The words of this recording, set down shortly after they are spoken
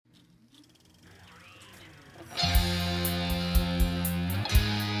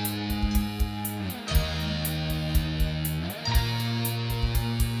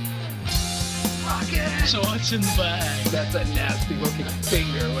So what's in the bag? That's a nasty looking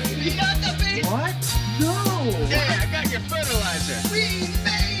finger, lady. You got the bait? What? No. Hey, I got your fertilizer. We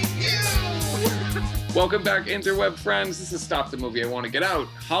made you! Welcome back, interweb friends. This is Stop the Movie I Want to Get Out.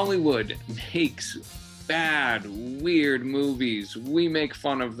 Hollywood makes bad, weird movies. We make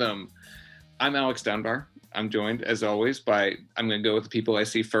fun of them. I'm Alex Dunbar. I'm joined, as always, by, I'm going to go with the people I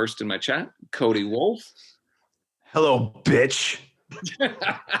see first in my chat, Cody Wolf. Hello, bitch.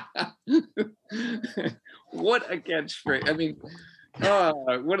 What a catchphrase. I mean,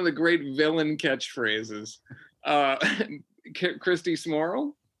 one of the great villain catchphrases. Christy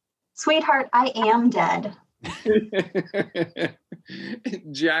Smorrell. Sweetheart, I am dead.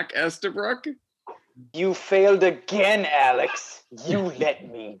 Jack Estabrook. You failed again, Alex. You let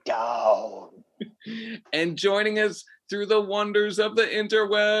me down. And joining us through the wonders of the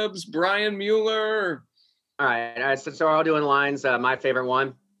interwebs, Brian Mueller. All right. So we're all doing lines. My favorite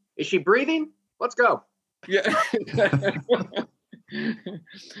one. Is she breathing? Let's go. Yeah.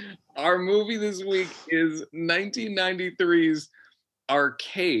 Our movie this week is 1993's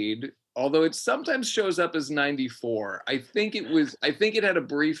Arcade, although it sometimes shows up as 94. I think it had a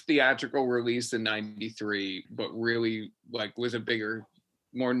brief theatrical release in 93, but really was a bigger,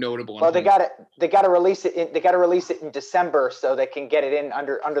 more notable. Well, they got to release it. They got to release it in December so they can get it in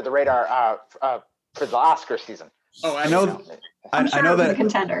under the radar for the Oscar season. Oh, I know. I know that a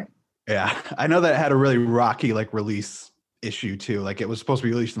contender. Yeah, I know that it had a really rocky release issue too. It was supposed to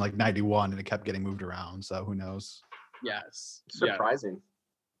be released in 91, and it kept getting moved around. So who knows? Yes, surprising.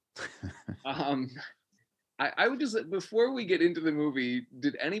 Yeah. I would just, before we get into the movie,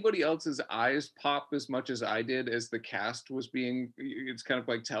 did anybody else's eyes pop as much as I did as the cast was being, it's kind of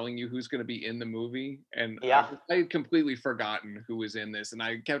like telling you who's going to be in the movie? And yeah. I had completely forgotten who was in this. And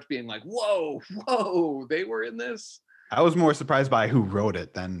I kept being like, whoa, they were in this? I was more surprised by who wrote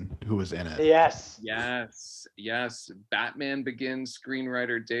it than who was in it. Yes. Batman Begins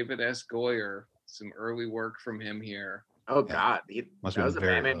screenwriter David S. Goyer. Some early work from him here. Oh, God. That was a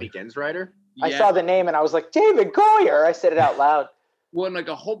Batman Begins writer? I saw the name and I was like, David Goyer. I said it out loud. Well, and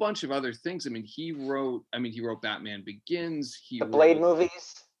a whole bunch of other things. He wrote Batman Begins. The Blade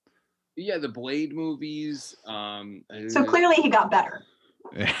movies. Yeah, the Blade movies. So clearly he got better.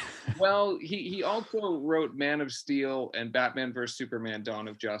 Well, he also wrote Man of Steel and Batman vs. Superman: Dawn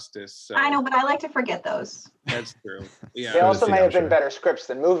of Justice. So I know, but I like to forget those. That's true. Yeah. They also may have been better scripts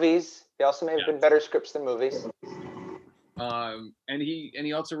than movies. And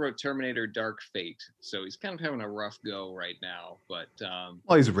he also wrote Terminator Dark Fate, so he's kind of having a rough go right now. But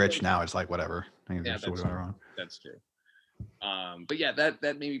well, he's rich now. It's whatever. That's true. But yeah, that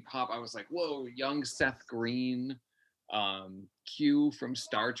made me pop. I was like, whoa, young Seth Green, Q from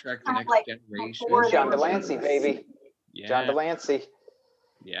Star Trek: The Next Generation. John Delancey, baby. Yeah. John Delancey.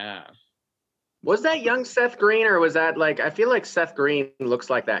 Yeah. Was that young Seth Green, or was that I feel like Seth Green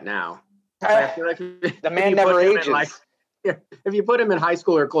looks like that now. I feel like the man never ages. If you put him in high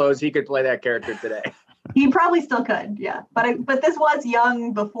schooler clothes, he could play that character today. He probably still could, yeah. But this was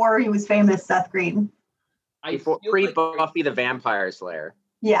young before he was famous, Seth Green. Pre-Buffy the Vampire Slayer.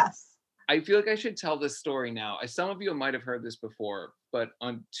 Yes. I feel like I should tell this story now. Some of you might have heard this before, but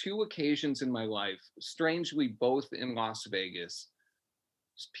on 2 occasions in my life, strangely both in Las Vegas,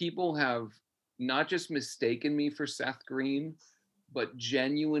 people have not just mistaken me for Seth Green, but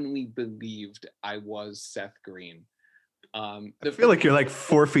genuinely believed I was Seth Green. I feel like you're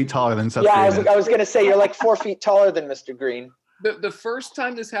 4 feet taller than Seth Green. Yeah, I was going to say you're 4 feet taller than Mr. Green. The first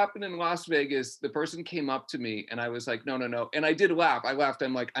time this happened in Las Vegas, the person came up to me and I was like, no. And I did laugh. I laughed.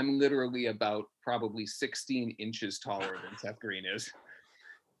 I'm like, I'm literally about probably 16 inches taller than Seth Green is.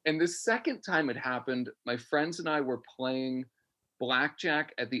 And the second time it happened, my friends and I were playing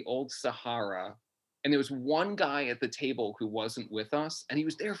blackjack at the Old Sahara. And there was one guy at the table who wasn't with us. And he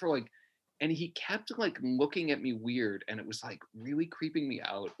was there for and he kept looking at me weird. And it was really creeping me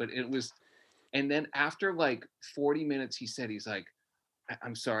out. But it was, and then after 40 minutes, he's like,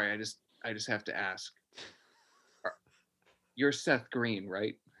 I'm sorry, I just have to ask. You're Seth Green,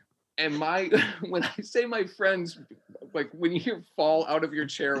 right? And when I say my friends, when you fall out of your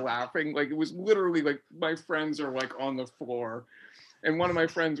chair laughing, it was literally my friends are on the floor. And one of my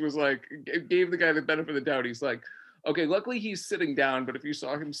friends was gave the guy the benefit of the doubt. He's like, okay, luckily he's sitting down, but if you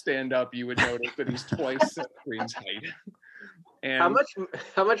saw him stand up, you would notice that he's twice Seth Green's height. And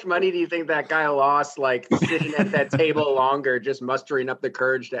how much money do you think that guy lost sitting at that table longer, just mustering up the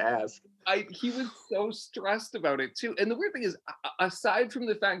courage to ask? He was so stressed about it too. And the weird thing is, aside from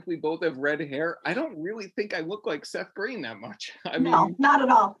the fact we both have red hair, I don't really think I look like Seth Green that much. No, not at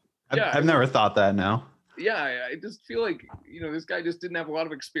all. I've never thought that now. Yeah, I just feel like this guy just didn't have a lot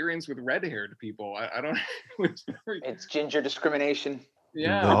of experience with red-haired people. I don't. It's very, It's ginger discrimination. They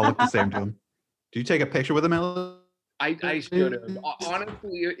yeah. all look the same to him. Do you take a picture with him, Ellie? I should have.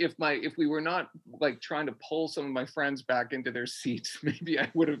 Honestly, if we were not like trying to pull some of my friends back into their seats, maybe I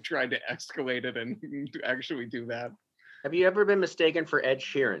would have tried to escalate it and actually do that. Have you ever been mistaken for Ed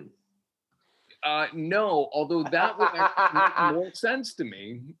Sheeran? No, although that would actually make more sense to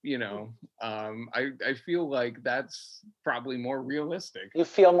me. I feel like that's probably more realistic. You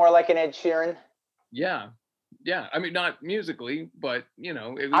feel more like an Ed Sheeran? Yeah. I mean, not musically, but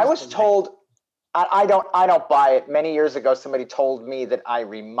I was told. I don't buy it. Many years ago, somebody told me that I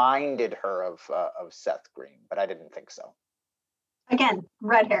reminded her of Seth Green, but I didn't think so. Again,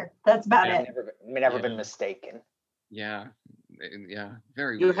 red hair. That's about Yeah. it. Never been mistaken. Yeah,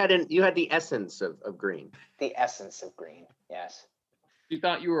 very. You weird. had the essence of green. The essence of green. Yes. You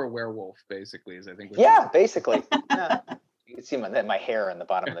thought you were a werewolf, basically, is I think. what Yeah, basically. Yeah. You can see my hair in the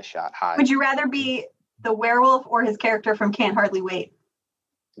bottom of the shot. Hi. Would you rather be the werewolf or his character from Can't Hardly Wait?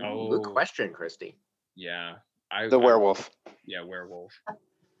 Oh. Good question, Christy. Yeah, The werewolf. Yeah, werewolf. Yeah,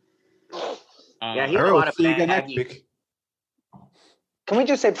 he All had right, a lot we'll of see you again next baggy. week. Can we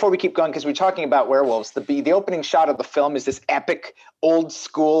just say before we keep going, because we're talking about werewolves, the opening shot of the film is this epic, old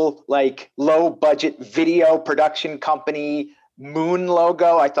school, like low budget video production company moon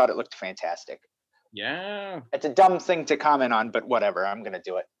logo. I thought it looked fantastic. Yeah. It's a dumb thing to comment on, but whatever. I'm gonna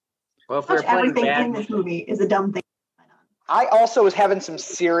do it. Well, if Pretty we're much playing everything bad, in this movie is a dumb thing. I also was having some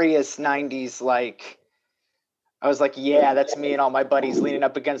serious 90s, like, I was like, yeah, that's me and all my buddies leaning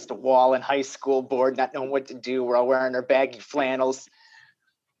up against a wall in high school, bored, not knowing what to do. We're all wearing our baggy flannels.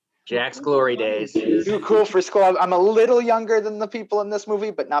 Jack's glory days. Too cool for school. I'm a little younger than the people in this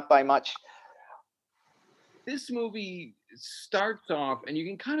movie, but not by much. This movie starts off, and you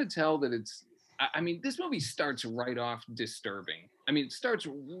can kind of tell that I mean, this movie starts right off disturbing. I mean, it starts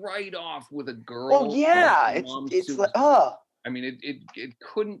right off with a girl. Oh yeah, and her mom's it's super- like, oh. I mean, it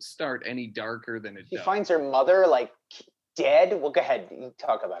couldn't start any darker than it She does. finds her mother like dead. Well, go ahead, you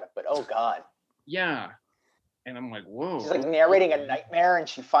talk about it. But oh god, Yeah, and I'm like, whoa. she's like narrating a nightmare, and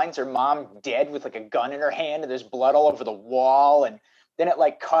she finds her mom dead with like a gun in her hand, and there's blood all over the wall, and then it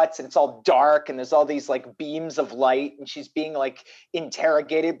like cuts, and it's all dark, and there's all these like beams of light, and she's being like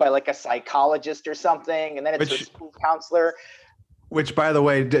interrogated by like a psychologist or something, and then it's her Which- school counselor. Which, by the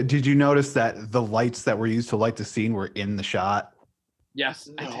way, did you notice that the lights that were used to light the scene were in the shot? Yes.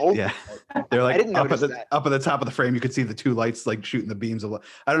 I did. No, Yeah, they're like didn't up at notice the that. up at the top of the frame. You could see the two lights like shooting the beams of light.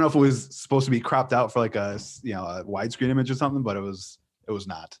 I don't know if it was supposed to be cropped out for like a a widescreen image or something, but it was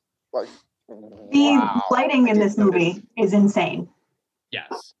not. The Wow. lighting in I this didn't notice. movie is insane.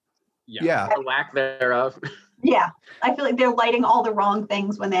 Yes. Yeah, The lack thereof. Yeah, I feel like they're lighting all the wrong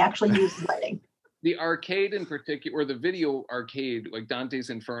things when they actually use lighting. The arcade in particular, or the video arcade, like Dante's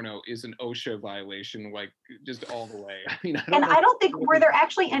Inferno, is an OSHA violation, like just all the way. I mean, And I don't think were there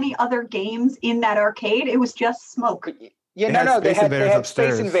actually any other games in that arcade. It was just smoke. Yeah, They no, had no, they Space had Invaders Space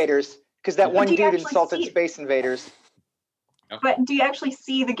upstairs. Invaders because that But one do you dude actually insulted see it? Space Invaders. But do you actually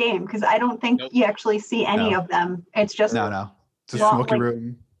see the game? Because I don't think Nope. you actually see any No. of them. It's just no, it's a Well, smoky like-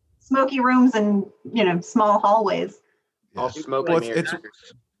 room. smoky rooms and small hallways. All Yeah. smoke Well, and mirrors.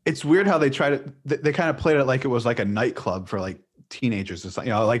 It's weird how they try to. They kind of played it like it was like a nightclub for like teenagers or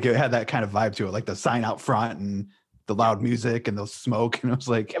something. Like it had that kind of vibe to it, like the sign out front and the loud music and the smoke. And it was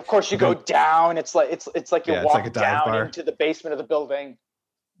like, Of course, you go down. It's like it's like you Yeah, it's like walk a dive down bar. into the basement of the building.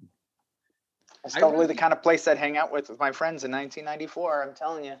 It's I totally really- the kind of place I'd hang out with my friends in 1994. I'm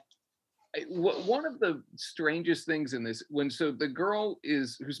telling you. One of the strangest things in this, so the girl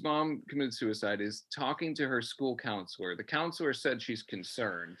whose mom committed suicide is talking to her school counselor. The counselor said she's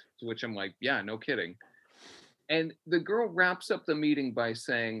concerned, to which I'm like, yeah, no kidding. And the girl wraps up the meeting by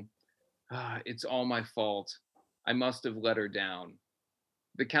saying, it's all my fault. I must have let her down.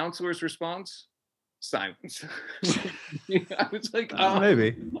 The counselor's response? Silence. I was like,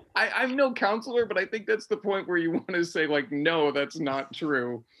 maybe. I'm no counselor, but I think that's the point where you want to say, like, no, that's not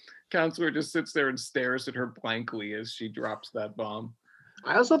true. Counselor just sits there and stares at her blankly as she drops that bomb.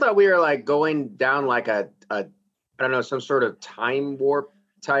 I also thought we were like going down like a I don't know, some sort of time warp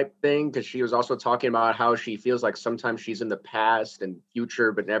type thing, because she was also talking about how she feels like sometimes she's in the past and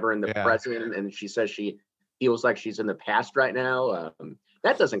future, but never in the Yeah. present. And she says she feels like she's in the past right now.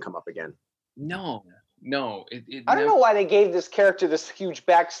 That doesn't come up again. No. It I don't know why they gave this character this huge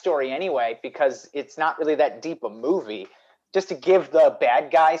backstory anyway, because it's not really that deep a movie. Just to give the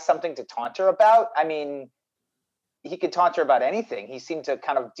bad guy something to taunt her about. I mean, he could taunt her about anything. He seemed to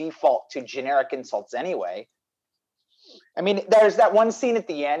kind of default to generic insults anyway. I mean, there's that one scene at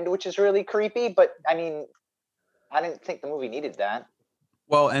the end which is really creepy, but I mean, I didn't think the movie needed that.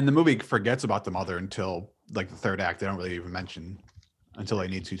 Well, and the movie forgets about the mother until like the third act. They don't really even mention until they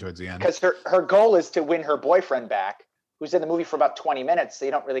need to towards the end. Because her goal is to win her boyfriend back, who's in the movie for about 20 minutes. So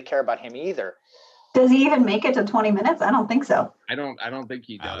you don't really care about him either. Does he even make it to 20 minutes? I don't think so. I don't think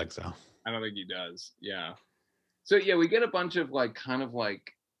he does. I don't think so. I don't think he does. Yeah. So yeah, we get a bunch of like kind of like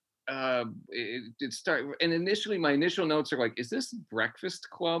it start, and initially my initial notes are like, is this Breakfast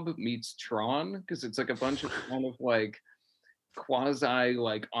Club meets Tron? Because it's like a bunch of kind of like quasi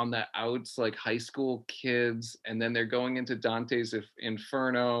like on the outs like high school kids, and then they're going into Dante's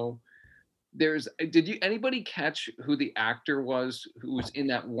Inferno. Did anybody catch who the actor was who was in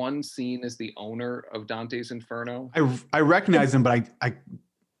that one scene as the owner of Dante's Inferno? I recognize him, but I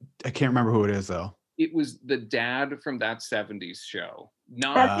can't remember who it is though. It was the dad from That 70s Show.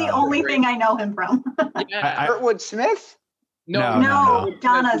 That's the only thing I know him from. Yeah. Kurtwood Smith? No,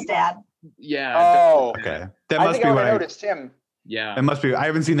 Donna's dad. Yeah. Oh, Okay, that I must think be I what noticed him. Yeah. It must be. I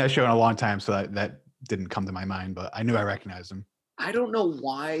haven't seen that show in a long time, so that didn't come to my mind. But I knew I recognized him. I don't know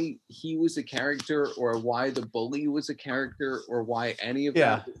why he was a character, or why the bully was a character, or why any of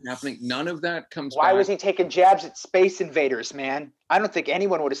that was happening. None of that comes Why back. was he taking jabs at Space Invaders, man? I don't think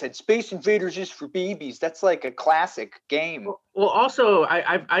anyone would have said Space Invaders is for babies. That's like a classic game. Well, also,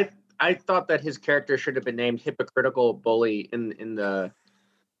 I thought that his character should have been named Hypocritical Bully in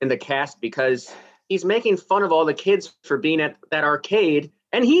the cast, because he's making fun of all the kids for being at that arcade,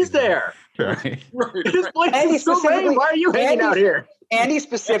 and he's there. Right. His place And he is so lame. specifically- Why are you hanging out here? And he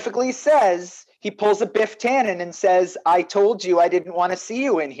specifically says, he pulls a Biff Tannen and says, I told you I didn't want to see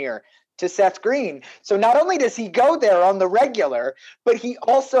you in here, to Seth Green. So not only does he go there on the regular, but he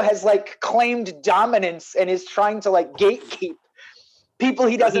also has like claimed dominance and is trying to like gatekeep people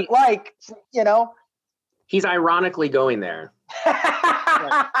he doesn't like, you know? He's ironically going there.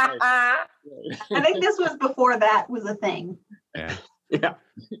 I think this was before that was a thing. Yeah. Yeah.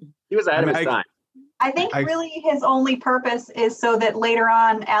 He was ahead of his time. I think really his only purpose is so that later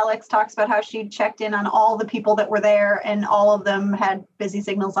on Alex talks about how she checked in on all the people that were there and all of them had busy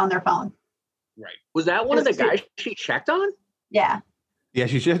signals on their phone. Right. Was that one of the guys she checked on? Yeah. Yeah,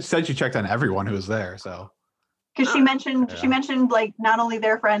 she said she checked on everyone who was there. So Because she mentioned like not only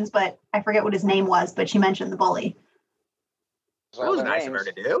their friends, but I forget what his name was, but she mentioned the bully. That was nice of her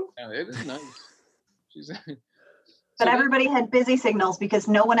to do. Yeah, it is nice. She's. But everybody had busy signals because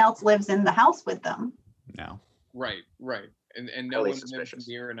no one else lives in the house with them. no. Right. And no Highly one lives suspicious.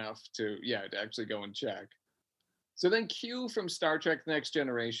 near enough to actually go and check. So then Q from Star Trek The Next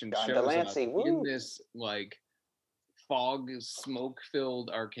Generation John shows up Delancey, in woo. this like fog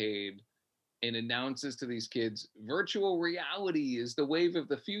smoke-filled arcade and announces to these kids, virtual reality is the wave of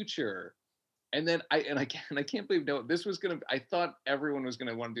the future. And then I can't believe I thought everyone was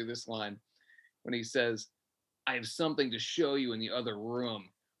gonna want to do this line when he says, I have something to show you in the other room.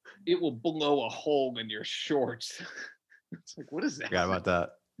 It will blow a hole in your shorts. It's like, what is that? Forgot about that.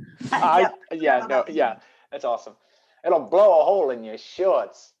 That's awesome. It'll blow a hole in your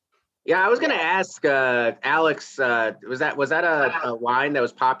shorts. Yeah, I was gonna ask Alex. Was that a line that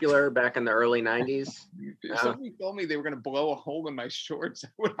was popular back in the early '90s? If somebody told me they were going to blow a hole in my shorts,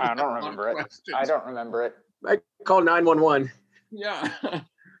 I don't remember it. I don't remember it. I called 911. Yeah.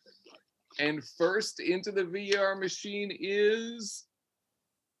 And first into the VR machine is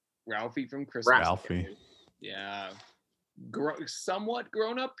Ralphie from Christmas. Ralphie. Story. Yeah. Somewhat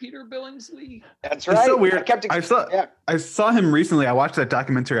grown up Peter Billingsley. That's right. It's so weird. I I saw him recently. I watched that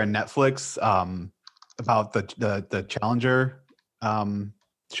documentary on Netflix about the Challenger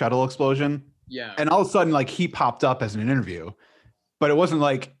shuttle explosion. Yeah. And all of a sudden, like he popped up as an interview, but it wasn't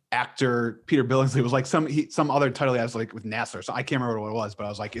like actor Peter Billingsley. It was like some other title he has like with NASA. So I can't remember what it was, but I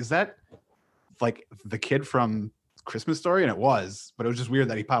was like, is that like the kid from Christmas Story? And it was, but it was just weird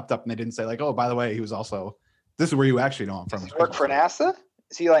that he popped up and they didn't say like, oh, by the way, he was also. This is where you actually know him from. Does he work for NASA?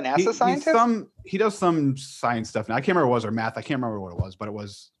 Is he like NASA scientist? He does some science stuff. Now I can't remember what it was, or math. I can't remember what it was, but it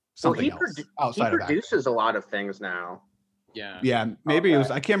was something else outside he of that. produces a lot of things now. Yeah. Yeah, maybe it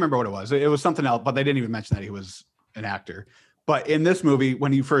was. I can't remember what it was. It was something else, but they didn't even mention that he was an actor. But in this movie,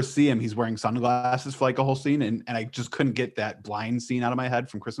 when you first see him, he's wearing sunglasses for like a whole scene, and I just couldn't get that blind scene out of my head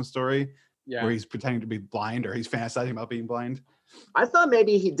from Christmas Story, Yeah. where he's pretending to be blind or he's fantasizing about being blind. I thought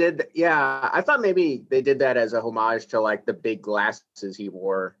maybe he did. Yeah, I thought maybe they did that as a homage to like the big glasses he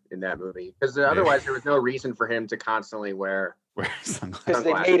wore in that movie, because otherwise there was no reason for him to constantly wear Sunglasses. Because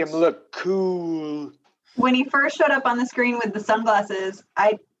they made him look cool. When he first showed up on the screen with the sunglasses,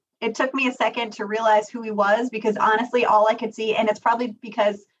 it took me a second to realize who he was, because honestly, all I could see, and it's probably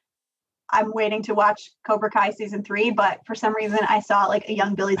because I'm waiting to watch Cobra Kai season 3, but for some reason I saw like a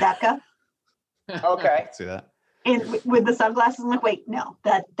young Billy Zabka Okay. See that? with the sunglasses. I'm like, wait, no,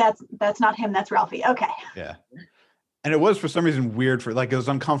 that's not him. That's Ralphie. Okay. Yeah. And it was for some reason weird for like it was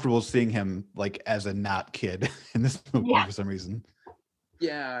uncomfortable seeing him like as a not kid in this movie Yeah. for some reason.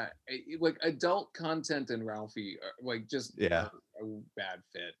 Yeah, like adult content and Ralphie are like just Yeah. a bad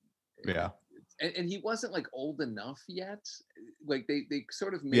fit. Yeah. And he wasn't like old enough yet. Like they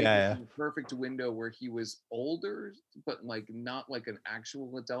sort of made Yeah, this perfect window where he was older, but like not like an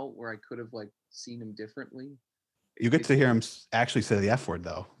actual adult where I could have like seen him differently. You get to hear him actually say the F word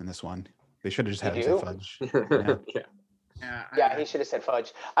though in this one. They should have just had him say do? fudge. Yeah. Yeah, he should have said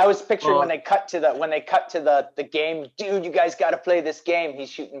fudge. I was picturing when they cut to the game, dude, you guys got to play this game. He's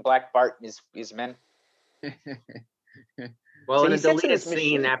shooting Black Bart and his men. Well, So in he a sits in deleted his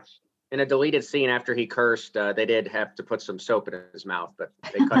scene, machine. in a deleted scene after he cursed, they did have to put some soap in his mouth, but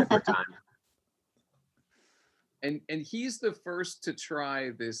they cut it for time. And he's the first to try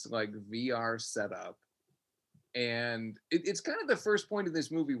this like VR setup. And it's kind of the first point in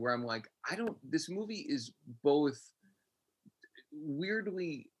this movie where I'm like, this movie is both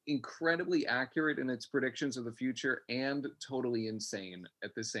weirdly incredibly accurate in its predictions of the future and totally insane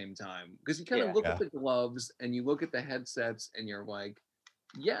at the same time. Because you kind of Yeah. look at the gloves and you look at the headsets and you're like,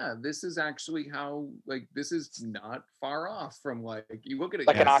 yeah, this is actually how, like, this is not far off from like, you look at it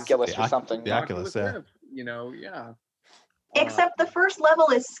Like an this is Oculus the or something. the Oculus, yeah. Rift, you know, yeah. Except the first level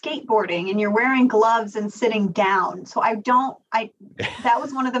is skateboarding and you're wearing gloves and sitting down. So that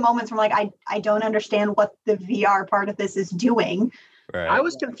was one of the moments where I'm like, I don't understand what the VR part of this is doing. Right. I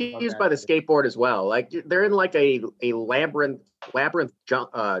was confused by the skateboard as well. Like they're in like a labyrinth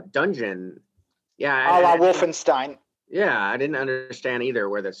dungeon. Yeah. A la Wolfenstein. Yeah, I didn't understand either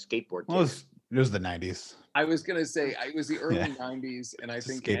where the skateboard Well, came. it was the 90s. I was gonna say it was the early Yeah. 90s, and I Just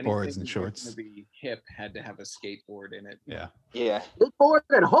think skateboards anything and that was shorts. gonna be hip had to have a skateboard in it. Yeah. Yeah. Skateboard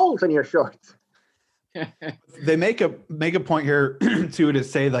and holes in your shorts. They make a point here too to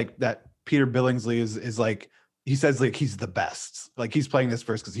say like that Peter Billingsley is like he says like he's the best. Like he's playing this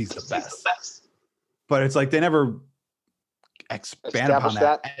first because he's the best. But it's like they never expand upon Establish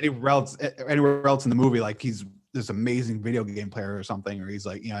that. Anywhere else in the movie, like he's this amazing video game player or something, or he's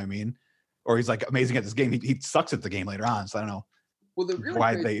like, you know what I mean? Or he's like amazing at this game. He sucks at the game later on. So I don't know. Well, the really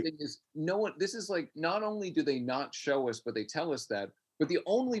Why crazy thing is no one. This is like not only do they not show us, but they tell us that. But the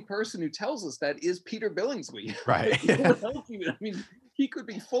only person who tells us that is Peter Billingsley. Right. Like, no one else even- I mean, he could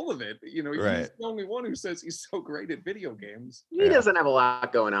be full of it. You know, he's Right. the only one who says he's so great at video games. He Yeah. doesn't have a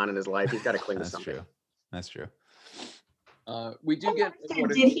lot going on in his life. He's got to cling to That's something. true. That's true. We do get. what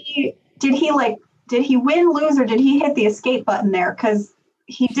Did he win, lose, or did he hit the escape button there? Because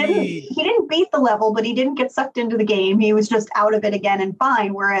he didn't beat the level, but he didn't get sucked into the game. He was just out of it again and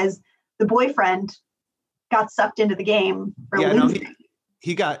fine. Whereas the boyfriend got sucked into the game for Yeah, no, losing.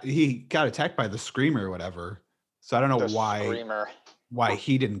 he got attacked by the screamer or whatever. So I don't know The why Screamer.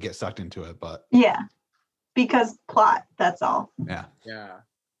 he didn't get sucked into it, but Yeah, because plot. That's all. yeah. Yeah.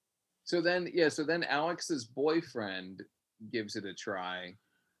 So then Alex's boyfriend gives it a try.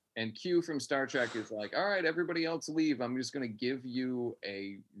 And Q from Star Trek is like, all right, everybody else leave. I'm just going to give you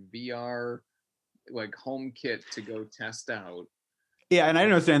a VR like home kit to go test out. Yeah, and I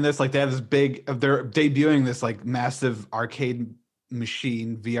didn't understand this. Like they have this they're debuting this like massive arcade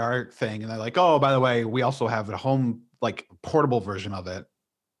machine VR thing, and they're like, oh, by the way, we also have a home like portable version of it.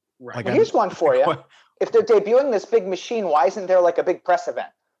 Right. Like, Well, here's one for you. What? If they're debuting this big machine, why isn't there like a big press event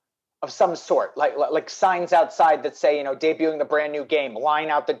of some sort? Like signs outside that say, debuting the brand new game, line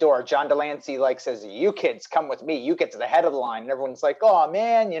out the door. John Delancey says, you kids come with me. You get to the head of the line. And everyone's like, oh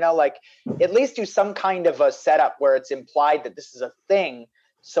man, at least do some kind of a setup where it's implied that this is a thing.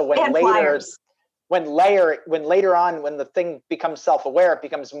 So when And later, flyers. when later on, when the thing becomes self-aware, it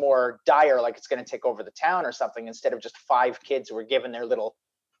becomes more dire, like it's going to take over the town or something, instead of just 5 kids who were given their little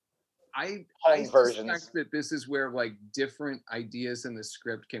I home versions. suspect that this is where like different ideas in the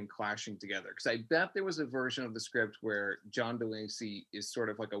script came clashing together. Because I bet there was a version of the script where John Delancey is sort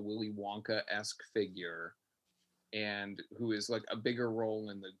of like a Willy Wonka-esque figure, and who is like a bigger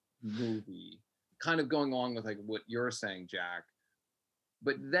role in the movie, kind of going along with like what you're saying, Jack.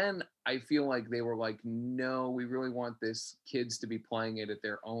 But then I feel like they were like, no, we really want this kids to be playing it at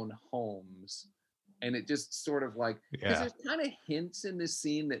their own homes. And it just sort of like, because there's kind of hints in this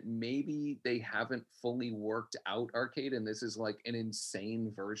scene that maybe they haven't fully worked out arcade, and this is like an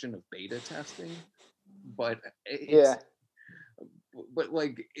insane version of beta testing. But but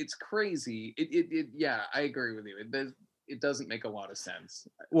like it's crazy. Yeah, I agree with you. It doesn't make a lot of sense.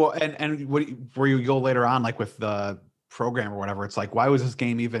 Well, and where you go later on, like with the program or whatever, it's like, why was this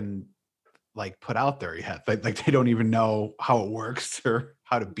game even like put out there yet. Like they don't even know how it works or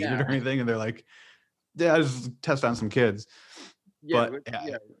how to beat it or anything, and they're like, yeah, just test on some kids. But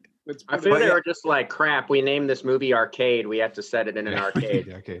I feel they were just like, crap, we named this movie Arcade, we have to set it in an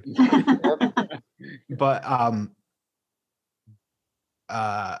arcade. Okay. But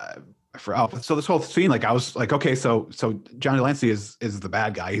so this whole scene, like I was like, okay, so Johnny Lancey is the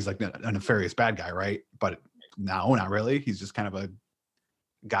bad guy. He's like a nefarious bad guy, right? But no, not really. He's just kind of a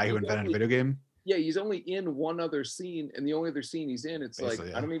guy who invented a video game. Yeah, he's only in one other scene, and the only other scene he's in, it's Basically,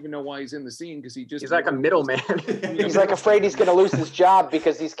 like yeah. I don't even know why he's in the scene because He's like a middleman. He's like afraid he's going to lose his job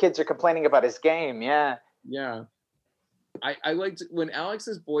because these kids are complaining about his game. Yeah. Yeah. I liked when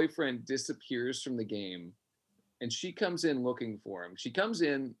Alex's boyfriend disappears from the game and she comes in looking for him. She comes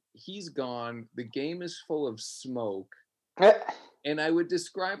in, he's gone, the game is full of smoke. And I would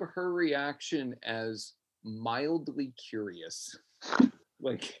describe her reaction as mildly curious,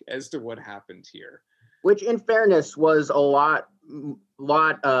 like as to what happened here. Which, in fairness, was a lot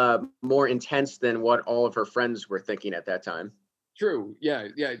more intense than what all of her friends were thinking at that time. True. Yeah.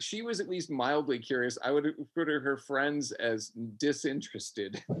 She was at least mildly curious. I would put her friends as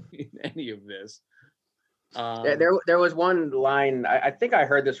disinterested in any of this. There was one line. I think I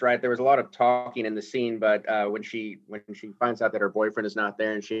heard this right. There was a lot of talking in the scene, but when she finds out that her boyfriend is not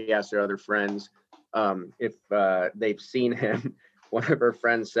there, and she asks her other friends if they've seen him, one of her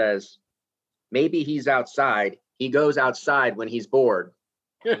friends says, "Maybe he's outside. He goes outside when he's bored."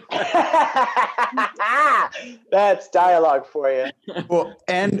 That's dialogue for you. Well,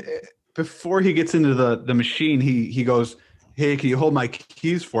 and before he gets into the machine, he goes, "Hey, can you hold my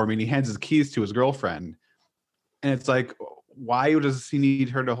keys for me?" And he hands his keys to his girlfriend. And it's like, why does he need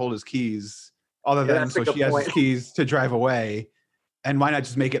her to hold his keys? Other than so she has his keys to drive away. And why not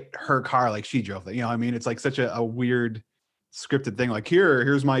just make it her car like she drove it? You know what I mean? It's like such a weird scripted thing. Like,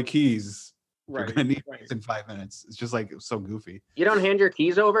 here's my keys. Right. You're gonna need these in 5 minutes. It's just like so goofy. You don't hand your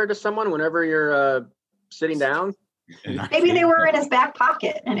keys over to someone whenever you're sitting down? Maybe they were in his back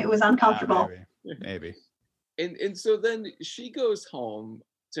pocket and it was uncomfortable. Maybe. And so then she goes home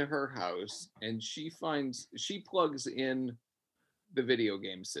to her house and she plugs in the video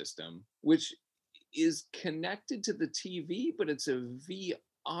game system, which is connected to the TV, but it's a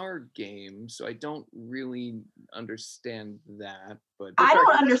VR game, so I don't really understand that. But I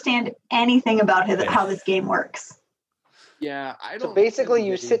don't understand anything about how this game works. Yeah, I don't. So basically,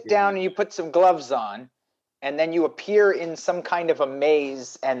 you sit down and you put some gloves on, and then you appear in some kind of a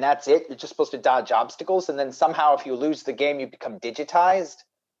maze, and that's it. You're just supposed to dodge obstacles, and then somehow, if you lose the game, you become digitized.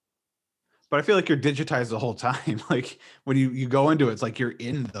 But I feel like you're digitized the whole time. Like when you go into it, it's like you're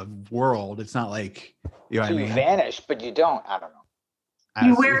in the world. It's not like, you know what I mean? You vanish, but you don't. I don't know.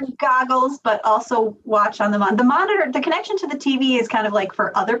 You wear goggles, but also watch on the monitor. The connection to the TV is kind of like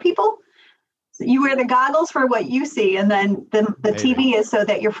for other people. So you wear the goggles for what you see, and then the TV is so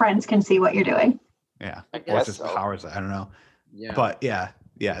that your friends can see what you're doing. Yeah. I What's guess his so. powers? I don't know. Yeah. But yeah.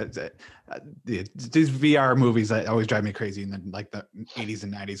 These VR movies that always drive me crazy in the 80s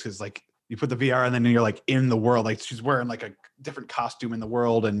and 90s, because like you put the VR and then you're like in the world, like she's wearing like a different costume in the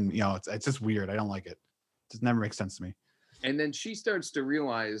world, and it's just weird. I don't like it. It just never makes sense to me. And then she starts to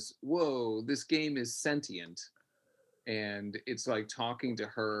realize, whoa, this game is sentient. And it's like talking to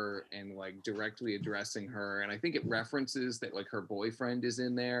her and like directly addressing her. And I think it references that like her boyfriend is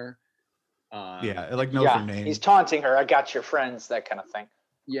in there. It like knows her name. He's taunting her. I got your friends, that kind of thing.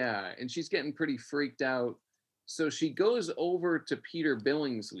 Yeah. And she's getting pretty freaked out. So she goes over to Peter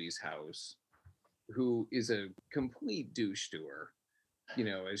Billingsley's house, who is a complete douche to her,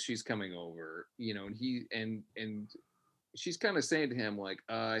 as she's coming over, and she's kind of saying to him, like,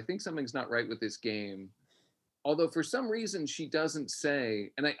 I think something's not right with this game. Although for some reason she doesn't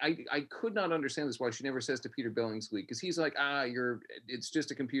say, and I could not understand this, why she never says to Peter Billingsley, because he's like, it's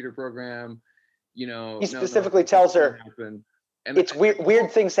just a computer program, He specifically tells her, and it's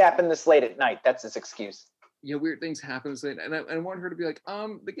weird things happen this late at night. That's his excuse. Weird things happen this late, and I want her to be like,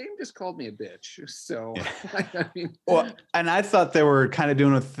 the game just called me a bitch. So, I mean, well, and I thought they were kind of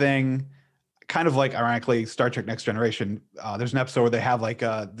doing a thing, kind of like ironically Star Trek Next Generation. There's an episode where they have like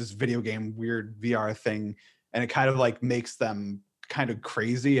this video game weird VR thing, and it kind of like makes them kind of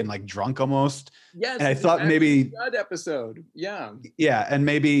crazy and like drunk almost. Yes. And I thought maybe that episode. Yeah. Yeah. And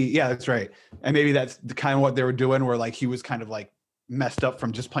maybe, that's right. And maybe that's the kind of what they were doing, where like he was kind of like messed up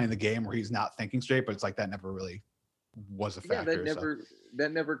from just playing the game, where he's not thinking straight, but it's like that never really was a factor. Yeah,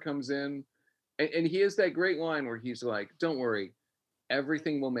 that never comes in. And he has that great line where he's like, don't worry,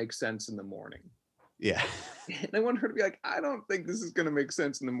 everything will make sense in the morning. Yeah. And I want her to be like, I don't think this is going to make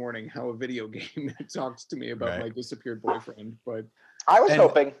sense in the morning, how a video game talks to me about my disappeared boyfriend. But I was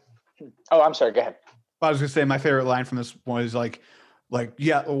hoping. Oh, I'm sorry. Go ahead. I was gonna say my favorite line from this one is like,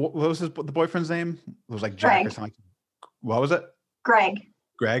 yeah, what was the boyfriend's name? It was like Jack or Greg. something. What was it? Greg.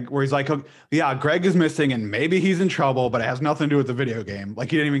 Where he's like, oh, yeah, Greg is missing and maybe he's in trouble, but it has nothing to do with the video game. Like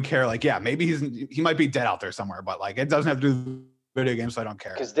he didn't even care. Like, yeah, maybe he might be dead out there somewhere, but like it doesn't have to do with the video game, so I don't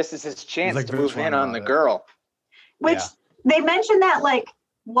care. Because this is his chance like to very move in fun on the about it. girl. Which Yeah. they mentioned that like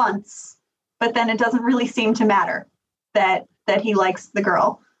once, but then it doesn't really seem to matter that he likes the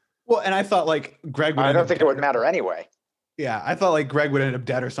girl. Well, and I thought like Greg would I end don't up think it dead. would matter anyway. Yeah, I thought like Greg would end up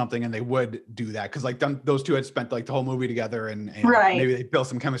dead or something, and they would do that because like those two had spent like the whole movie together, and Right. maybe they built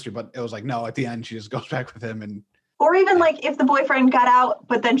some chemistry. But it was like no, at the end she just goes back with him, and Or even like if the boyfriend got out,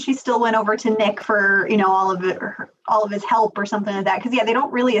 but then she still went over to Nick for, all of his help or something like that. Because yeah, they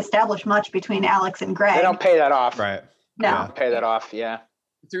don't really establish much between Alex and Greg. They don't pay that off. right. No. Yeah. Pay that off. Yeah.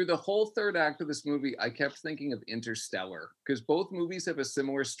 Through the whole third act of this movie, I kept thinking of Interstellar because both movies have a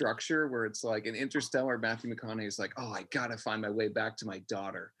similar structure where it's like in Interstellar, Matthew McConaughey is like, oh, I gotta find my way back to my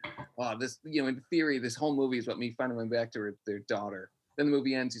daughter. Oh, this, in theory, this whole movie is about me finding my way back to their daughter. Then the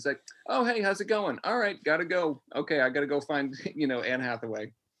movie ends. He's like, oh, hey, how's it going? All right, gotta go. Okay, I gotta go find, Anne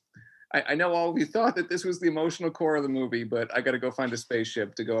Hathaway. I know all of you thought that this was the emotional core of the movie, but I gotta go find a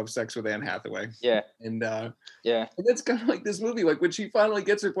spaceship to go have sex with Anne Hathaway. Yeah. And Yeah. and that's kind of like this movie. Like when she finally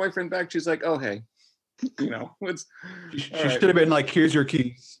gets her boyfriend back, she's like, "Oh hey, it's She all right. should have been like, here's your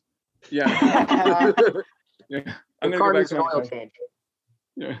keys. yeah, yeah. I'm The gonna car go back needs to an my oil phone. change.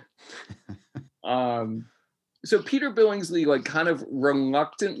 Yeah. So Peter Billingsley like kind of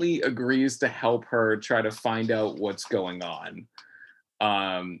reluctantly agrees to help her try to find out what's going on.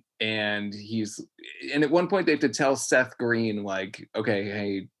 And at one point they have to tell Seth Green like, okay,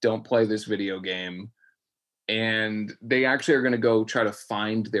 hey, don't play this video game. And they actually are going to go try to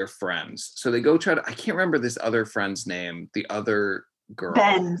find their friends. So they go try to, I can't remember this other friend's name, the other girl.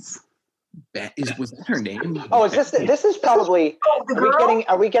 Ben's. Was that her name? Oh, this is probably, Oh, the girl?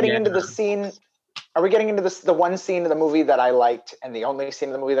 are we getting into Yeah. the scene? Are we getting into this, the one scene of the movie that I liked and the only scene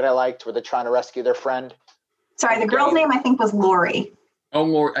of the movie that I liked where they're trying to rescue their friend? Sorry, the girl's name I think was Lori. Oh,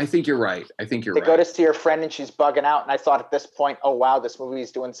 Lord, I think you're right. They go to see her friend and she's bugging out. And I thought at this point, oh, wow, this movie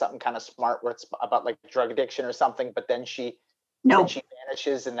is doing something kind of smart where it's about like drug addiction or something. But then she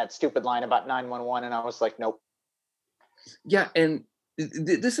vanishes in that stupid line about 911. And I was like, nope. Yeah. And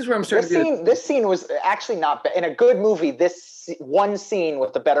this is where I'm starting to get This scene was actually not bad. In a good movie, this one scene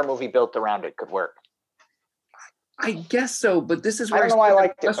with the better movie built around it could work. I guess so, but this is I where don't know why I start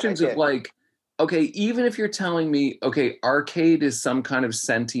liked it, but I questions of did. like, okay, even if you're telling me, okay, Arcade is some kind of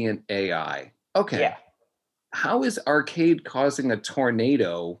sentient AI. Okay. Yeah. How is Arcade causing a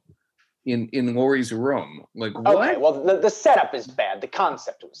tornado in Lori's room? Like what? Okay, well, the setup is bad. The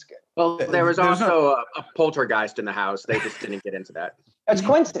concept was good. Well, there was There's also a poltergeist in the house. They just didn't get into that. It's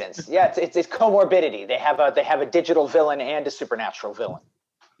coincidence. Yeah, it's comorbidity. They have a digital villain and a supernatural villain.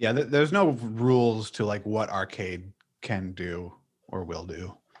 Yeah, there's no rules to like what Arcade can do or will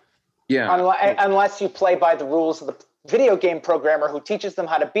do. Yeah. Unless you play by the rules of the video game programmer who teaches them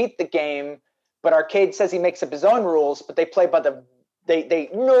how to beat the game, but Arcade says he makes up his own rules, but they play by they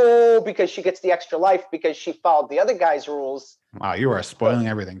know because she gets the extra life because she followed the other guy's rules. Wow, you are spoiling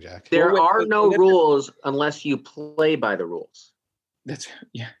everything, Jack. There Well, are no rules unless you play by the rules. That's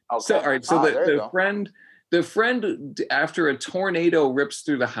yeah. Okay. So all right, so there you the go. friend after a tornado rips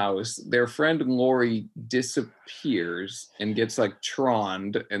through the house, their friend Lori disappears and gets like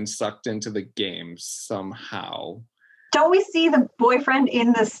troned and sucked into the game somehow. Don't we see the boyfriend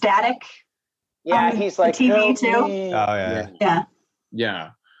in the static? Yeah, on he's the like TV "Help too?" me." Oh yeah. Yeah. Yeah.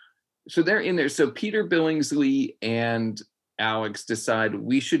 So they're in there. So Peter Billingsley and Alex decide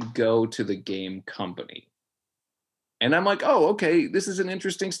we should go to the game company. And I'm like, oh, okay, this is an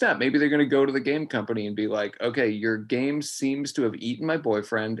interesting step. Maybe they're going to go to the game company and be like, okay, your game seems to have eaten my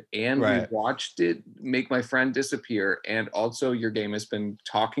boyfriend and Right. we watched it make my friend disappear. And also your game has been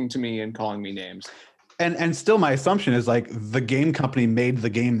talking to me and calling me names. And still my assumption is like the game company made the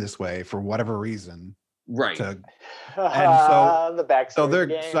game this way for whatever reason. Right. To, The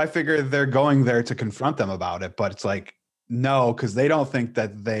backstory. so I figure they're going there to confront them about it, but it's like, no, because they don't think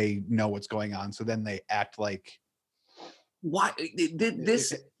that they know what's going on. So then they act like Why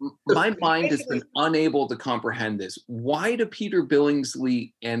this my mind has been unable to comprehend this. Why do Peter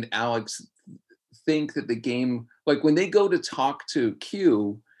Billingsley and Alex think that the game, like when they go to talk to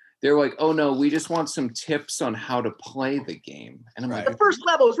Q, they're like, oh no, we just want some tips on how to play the game. And I'm Right. The first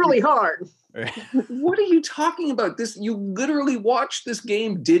level is really hard. like, what are you talking about? This, you literally watched this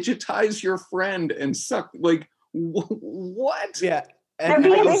game digitize your friend and suck, like what? yeah. They're And,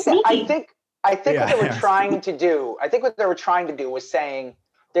 being I think sneaky. what they were Yeah. trying to do, I think what they were trying to do was saying,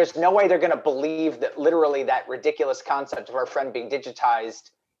 there's no way they're going to believe that literally that ridiculous concept of our friend being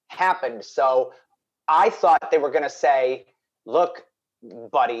digitized happened. So I thought they were going to say, look,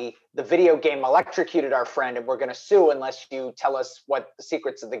 buddy, the video game electrocuted our friend and we're going to sue unless you tell us what the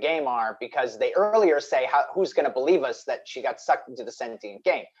secrets of the game are, because they earlier say, who's going to believe us that she got sucked into the sentient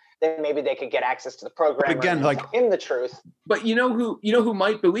game? Then maybe they could get access to the program again, and tell him the truth. But you know who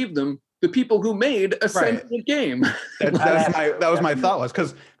might believe them? The people who made a sentient game. That was my thought, was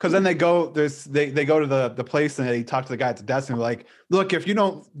because then they go to the place and they talk to the guy at the desk and they're like, look, if you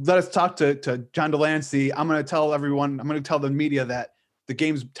don't let us talk to John Delancey, I'm going to tell the media that the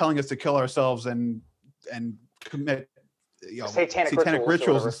game's telling us to kill ourselves and commit satanic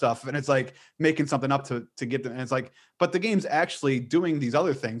rituals and stuff. And it's like making something up to get them. And it's like, but the game's actually doing these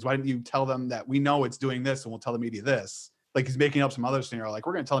other things. Why didn't you tell them that we know it's doing this and we'll tell the media this? Like he's making up some other scenario. Like,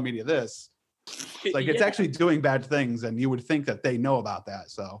 we're going to tell the media this. Like it's actually doing bad things. And you would think that they know about that.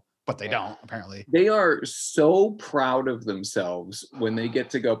 So, but they don't, apparently. They are so proud of themselves when they get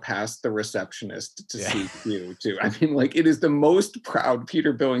to go past the receptionist to see Q too. I mean, like, it is the most proud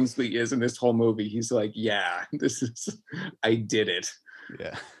Peter Billingsley is in this whole movie. He's like, yeah, I did it.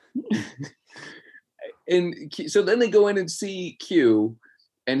 Yeah. And so then they go in and see Q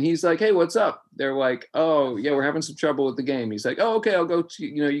and he's like, hey, what's up? They're like, oh yeah, we're having some trouble with the game. He's like, oh, okay, I'll go to,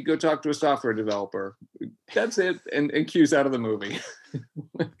 you go talk to a software developer. That's it. And Q's out of the movie.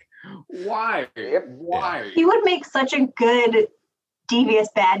 Why? Why? He would make such a good devious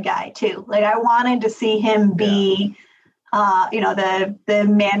bad guy too. Like I wanted to see him be, the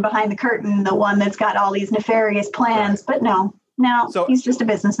man behind the curtain, the one that's got all these nefarious plans. But no, so, he's just a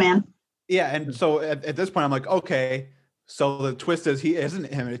businessman. Yeah, and so at this point, I'm like, okay. So the twist is he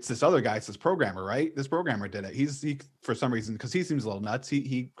isn't him. It's this other guy. It's this programmer, right? This programmer did it. He for some reason, because he seems a little nuts.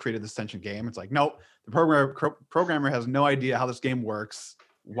 He created this sentient game. It's like, nope. The programmer has no idea how this game works,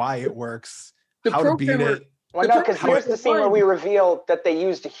 why it works, how to beat it. Well, no, because here's the scene where we reveal that they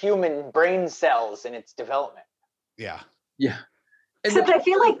used human brain cells in its development. Yeah. Yeah. Except I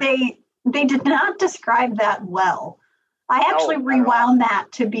feel like they did not describe that well. I actually rewound that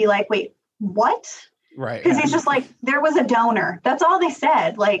to be like, wait, what? Right. Because he's just like, there was a donor. That's all they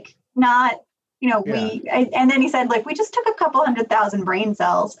said. Like, not, and then he said, like, we just took a couple 100,000 brain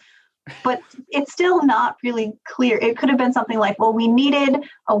cells. But it's still not really clear. It could have been something like, well, we needed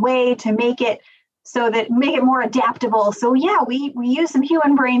a way to make it more adaptable. So yeah, we used some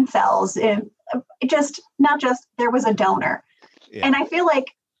human brain cells. And not just there was a donor. Yeah. And I feel like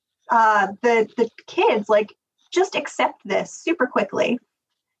the kids like just accept this super quickly.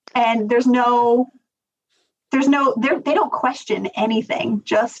 And they don't question anything.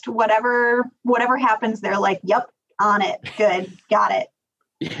 Just whatever happens, they're like, yep, on it. Good. Got it.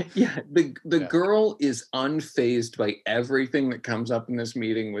 Yeah, the girl is unfazed by everything that comes up in this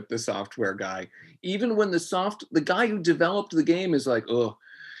meeting with the software guy. Even when the guy who developed the game is like, oh,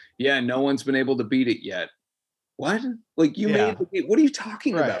 yeah, no one's been able to beat it yet. What? Like made the game? What are you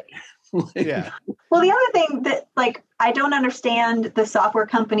talking about? Yeah. Well, the other thing that I don't understand the software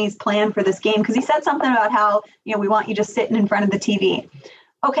company's plan for this game, because he said something about how we want you just sitting in front of the TV.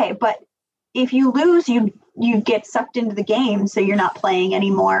 Okay, but if you lose, you get sucked into the game, so you're not playing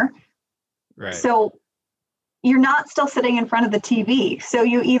anymore. Right. So you're not still sitting in front of the TV. So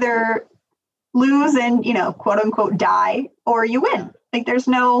you either lose and, quote unquote die, or you win. Like there's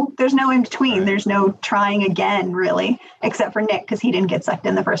no in between. Right. There's no trying again, really, except for Nick, because he didn't get sucked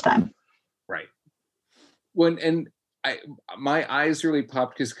in the first time. Right. My eyes really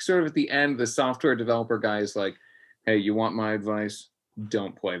popped because sort of at the end, the software developer guy is like, hey, you want my advice?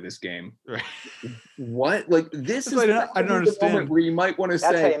 Don't play this game. Right. What? Like this is I don't understand. Where you might want to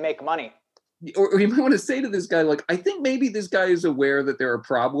say that's how you make money. Or you might want to say to this guy, like, I think maybe this guy is aware that there are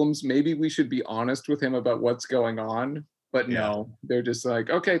problems. Maybe we should be honest with him about what's going on. But no, they're just like,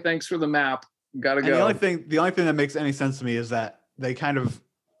 okay, thanks for the map. Gotta go. The only thing that makes any sense to me is that they kind of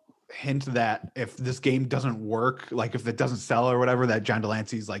hint that if this game doesn't work, like if it doesn't sell or whatever, that John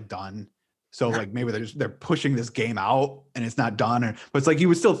Delancey's like done. So like maybe they're pushing this game out and it's not done. But it's like you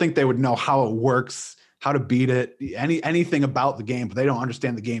would still think they would know how it works, how to beat it, anything about the game, but they don't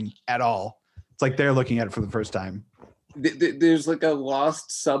understand the game at all. It's like they're looking at it for the first time. There's like a lost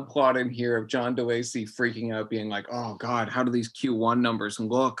subplot in here of John Delancey freaking out, being like, oh God, how do these Q1 numbers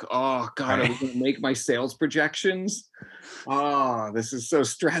look? Oh God, are we going to make my sales projections? Oh, this is so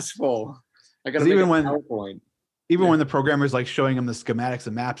stressful. I got to make a PowerPoint. Even when the programmer is like showing him the schematics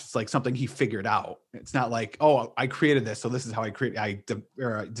and maps, it's like something he figured out. It's not like, oh, I created this, so this is how I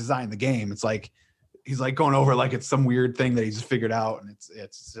designed the game. It's like he's like going over like it's some weird thing that he's figured out, and it's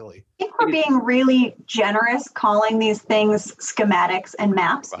silly. I think we're being really generous calling these things schematics and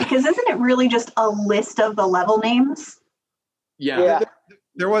maps, because isn't it really just a list of the level names? Yeah.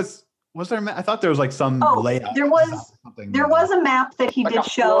 There was there a map? I thought there was like some layout. There was a map that he Like did a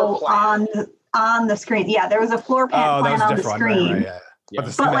show floor plan. on the screen. Yeah, there was a floor plan that was a on the different one, screen. right, yeah. Yeah.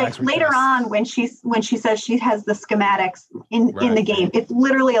 the But like schematics were later just- on, when she says she has the schematics in the Right. game, it's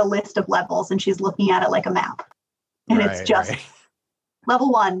literally a list of levels, and she's looking at it like a map, and it's Right, just right. level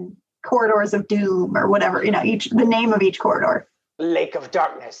 1, corridors of doom, or whatever, the name of each corridor. Lake of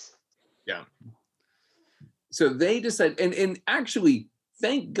Darkness. So they decide, and actually,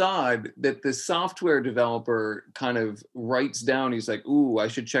 thank God that the software developer kind of writes down, he's like, ooh, I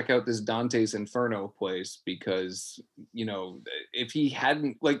should check out this Dante's Inferno place, because, if he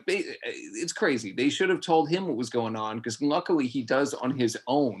hadn't, it's crazy. They should have told him what was going on, because luckily he does on his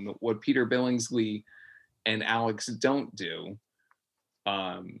own what Peter Billingsley and Alex don't do.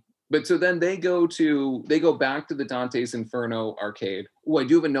 But so then they go back to the Dante's Inferno arcade. Oh, I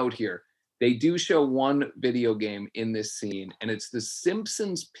do have a note here. They do show one video game in this scene, and it's the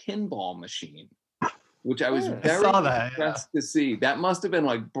Simpsons pinball machine, which I was very saw that, impressed to see. That must have been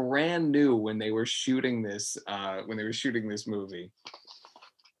like brand new when they were shooting this movie.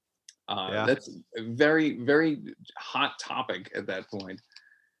 That's a very, very hot topic at that point.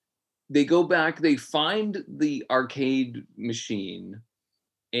 They go back, they find the arcade machine,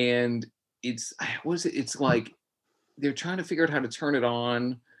 and it's like they're trying to figure out how to turn it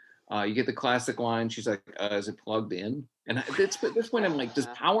on. You get the classic line. She's like, "Is it plugged in?" And at this point, I'm like, "Does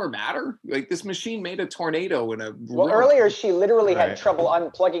power matter? Like, this machine made a tornado in a." Well, earlier she literally Right. had trouble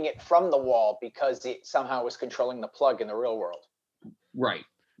unplugging it from the wall because it somehow was controlling the plug in the real world. Right.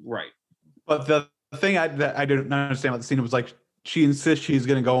 But the thing that I didn't understand about the scene was like she insists she's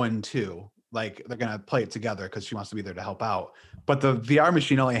going to go in too. Like they're going to play it together because she wants to be there to help out. But the VR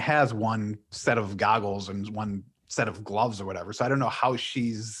machine only has one set of goggles and one set of gloves or whatever. So I don't know how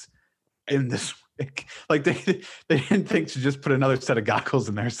she's in this. Like they didn't think to just put another set of goggles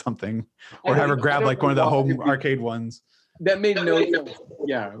in there or something, or have her grab like one of the home arcade ones. That made no sense.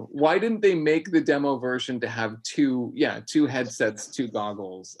 Yeah. Why didn't they make the demo version to have two headsets, two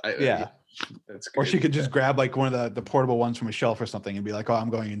goggles? That's Or she crazy. could just grab like one of the portable ones from a shelf or something and be like, "Oh, I'm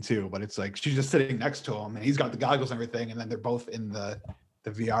going in too." But it's like she's just sitting next to him and he's got the goggles and everything, and then they're both in the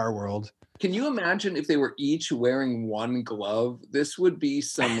VR world. Can you imagine if they were each wearing one glove? This would be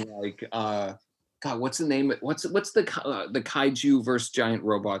some like God, what's the name? What's the kaiju versus giant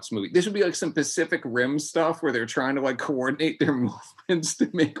robots movie? This would be like some Pacific Rim stuff where they're trying to like coordinate their movements to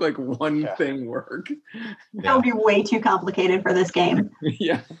make like one thing work. That would be way too complicated for this game.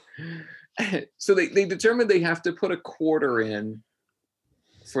 Yeah. So they determined they have to put a quarter in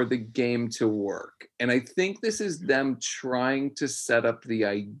for the game to work. And I think this is them trying to set up the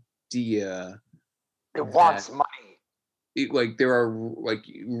idea. It wants money. Like there are like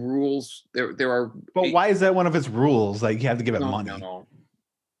rules. There are. But why is that one of its rules? Like you have to give it money. No.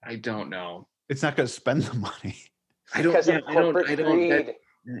 I don't know. It's not going to spend the money. I don't. Because of corporate greed.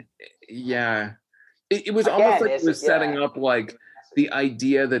 Yeah. It was Again, almost like it is was it- setting yeah. up like the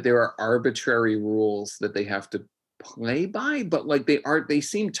idea that there are arbitrary rules that they have to play by, but like they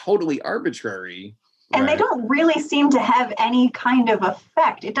seem totally arbitrary. And they Right. don't really seem to have any kind of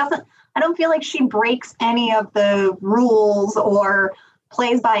effect. I don't feel like she breaks any of the rules or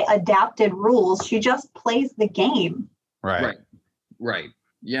plays by adapted rules. She just plays the game. Right.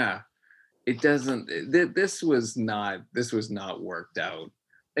 Yeah. It doesn't. This was not worked out.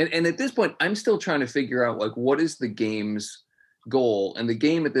 And at this point, I'm still trying to figure out like what is the game's goal. And the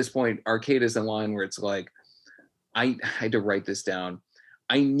game at this point, Arcade is a line where it's like, I had to write this down.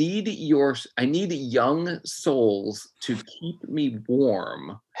 I need young souls to keep me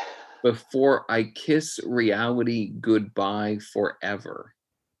warm before I kiss reality goodbye forever.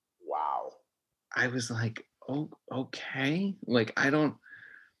 Wow. I was like, oh, okay. Like, I don't.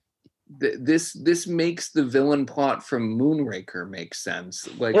 This makes the villain plot from Moonraker make sense.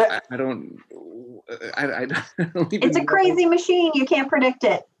 Like, Yeah. I don't even It's a know. crazy machine. You can't predict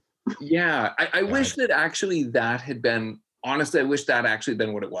it. Yeah, I wish that actually that had been. Honestly, I wish that actually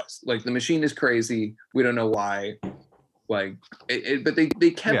been what it was. Like, the machine is crazy. We don't know why. Like, but they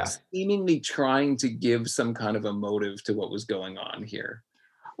kept Yeah. seemingly trying to give some kind of a motive to what was going on here.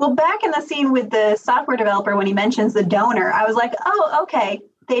 Well, back in the scene with the software developer, when he mentions the donor, I was like, oh, okay.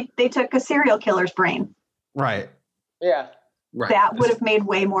 They took a serial killer's brain. Right. Yeah. Right. That would have made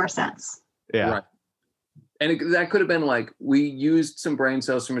way more sense. Yeah. Right. And that could have been like, we used some brain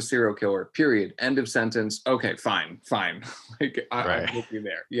cells from a serial killer, period. End of sentence. Okay, fine. Like, I'm Right. with you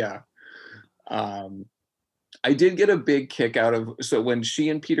there. Yeah. I did get a big kick out of, so when she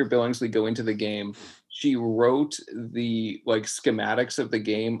and Peter Billingsley go into the game, she wrote the like schematics of the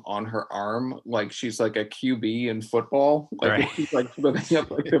game on her arm, like she's like a QB in football, like Right. she's like flipping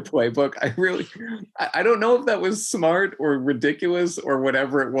up like the playbook. I don't know if that was smart or ridiculous or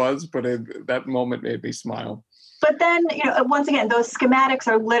whatever it was, but that moment made me smile. But then, once again, those schematics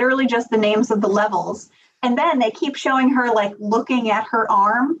are literally just the names of the levels. And then they keep showing her like looking at her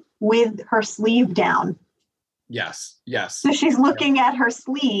arm with her sleeve down. Yes. So she's looking at her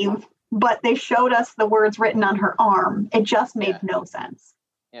sleeve, but they showed us the words written on her arm. It just made no sense.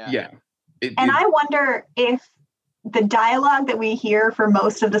 Yeah. I wonder if the dialogue that we hear for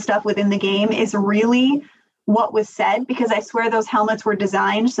most of the stuff within the game is really what was said, because I swear those helmets were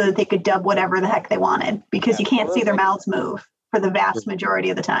designed so that they could dub whatever the heck they wanted, because you can't see their mouths move for the vast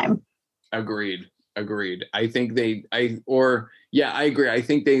majority of the time. Agreed. I think I agree. I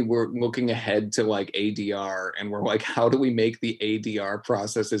think they were looking ahead to like ADR and were like, how do we make the ADR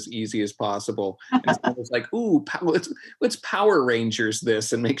process as easy as possible? And so it was like, ooh, let's Power Rangers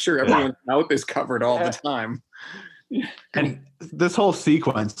this and make sure everyone's mouth is covered all the time. And this whole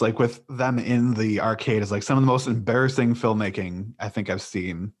sequence, like with them in the arcade, is like some of the most embarrassing filmmaking I think I've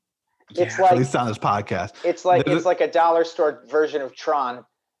seen. It's At like least on this podcast. it's like a dollar store version of Tron.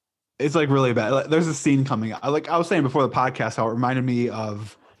 It's like really bad. Like, there's a scene coming. I was saying before the podcast how it reminded me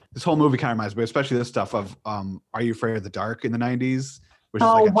of this whole movie. Kind of reminds me, especially this stuff of Are You Afraid of the Dark in the 90s, which is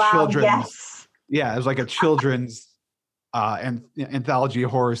like a children's. Yes. Yeah, it was like a children's anthology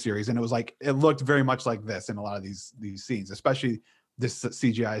horror series, and it looked very much like this in a lot of these scenes, especially this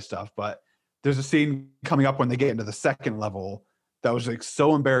CGI stuff. But there's a scene coming up when they get into the second level that was like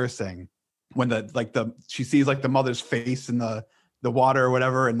so embarrassing when she sees like the mother's face in the water or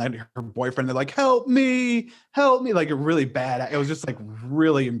whatever, and then her boyfriend, they're like, help me, like a really bad. It was just like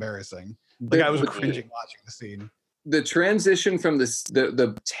really embarrassing. Like I was cringing watching the scene. The transition from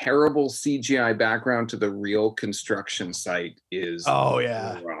the terrible CGI background to the real construction site is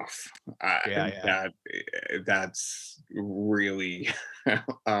rough. That's really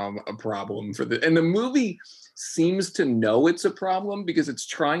a problem for and the movie seems to know it's a problem because it's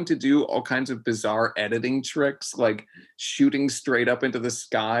trying to do all kinds of bizarre editing tricks, like shooting straight up into the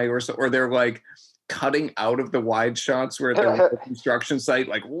sky or they're like cutting out of the wide shots where they're at the construction site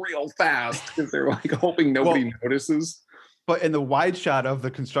like real fast because they're like hoping nobody notices. But in the wide shot of the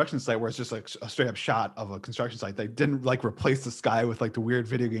construction site, where it's just like a straight up shot of a construction site, they didn't like replace the sky with like the weird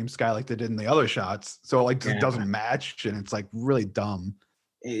video game sky like they did in the other shots. So it like just doesn't match, and it's like really dumb.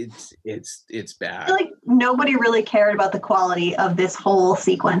 It's bad. I feel like nobody really cared about the quality of this whole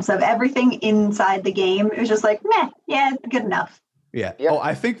sequence of everything inside the game. It was just like, meh, yeah, good enough. Yeah. Yep. Oh,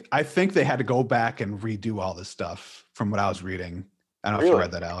 I think they had to go back and redo all this stuff from what I was reading. I don't know if you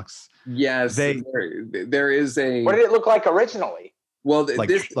read that, Alex. Yes, there is a. What did it look like originally? Well,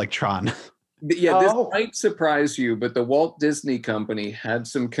 like Tron. Yeah, this might surprise you, but the Walt Disney Company had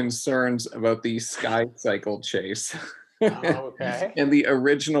some concerns about the Sky Cycle chase. Okay. And the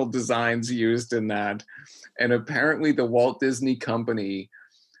original designs used in that. And apparently the Walt Disney Company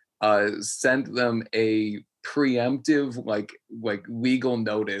sent them a preemptive like legal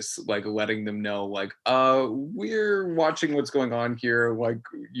notice, like letting them know like we're watching what's going on here, like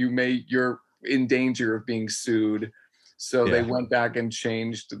you're in danger of being sued. So they went back and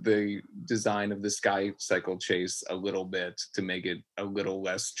changed the design of the Sky Cycle chase a little bit to make it a little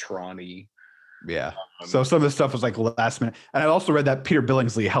less Tron-y. Yeah. So some of the stuff was like last minute. And I also read that Peter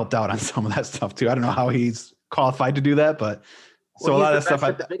Billingsley helped out on some of that stuff too. I don't know how he's qualified to do that, but so a lot of stuff.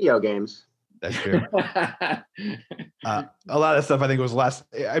 The video games. That's true. A lot of stuff I think was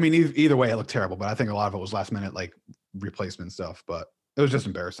either way it looked terrible, but I think a lot of it was last minute like replacement stuff, but it was just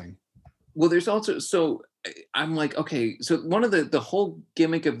embarrassing. Well, there's also, so I'm like, okay, so one of the whole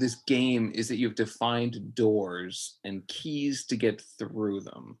gimmick of this game is that you have to find doors and keys to get through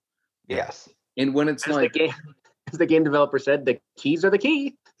them. Yes. And when it's As like, as the game developer said, the keys are the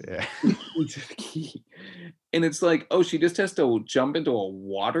key. Yeah. And it's like, oh, she just has to jump into a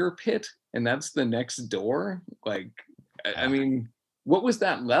water pit and that's the next door. Like, I mean, what was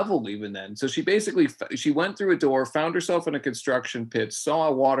that level even then? So she basically, she went through a door, found herself in a construction pit, saw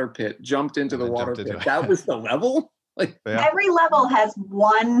a water pit, jumped into the water pit. That was the level? Like every level has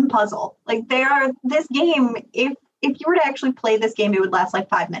one puzzle. Like this game, if you were to actually play this game, it would last like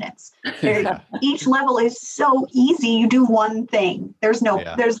 5 minutes. Each level is so easy. You do one thing. There's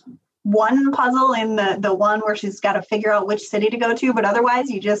one puzzle in the one where she's got to figure out which city to go to, but otherwise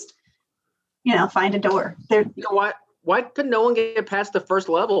you just, find a door. You know what? Why could no one get past the first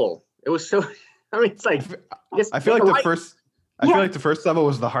level? It was so, I mean, it's like, I feel like the first level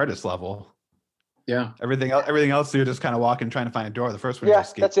was the hardest level. Yeah. Everything else, you're just kind of walking, trying to find a door. The first one, you Yeah,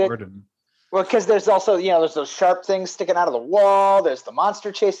 just that's it. skateboard and Well, because there's also, there's those sharp things sticking out of the wall. There's the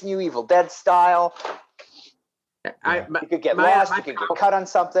monster chasing you, Evil Dead style. You could get lost. You could get cut on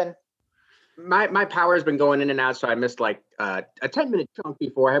something. My power has been going in and out, so I missed like a 10-minute chunk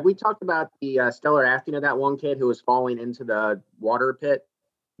before. Have we talked about the stellar acting of that one kid who was falling into the water pit?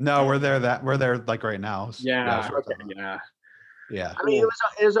 no, we're there like right now. Yeah. Okay. Yeah. Yeah. I mean,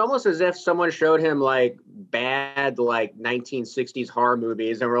 it was almost as if someone showed him like bad like 1960s horror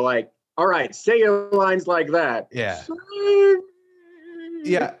movies and we're like, all right, say your lines like that. Yeah.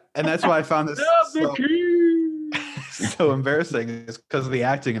 Yeah. And that's why I found this so embarrassing, is because of the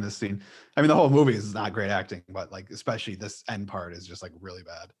acting in this scene. I mean, the whole movie is not great acting, but like especially this end part is just like really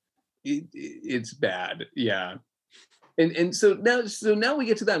bad. It's bad. Yeah. And so now we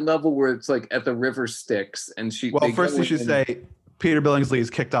get to that level where it's like at the river Styx, and Well, first we should say Peter Billingsley is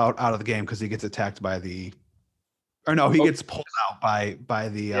kicked out of the game because he gets attacked by he gets pulled out by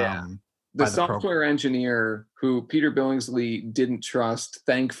the software engineer who Peter Billingsley didn't trust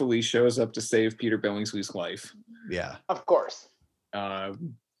thankfully shows up to save Peter Billingsley's life. Yeah. Of course.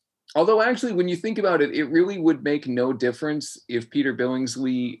 Although actually, when you think about it, it really would make no difference if Peter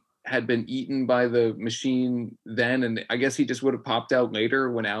Billingsley had been eaten by the machine then, and I guess he just would have popped out later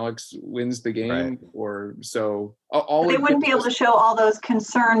when Alex wins the game, Right. or so. They wouldn't be able to show all those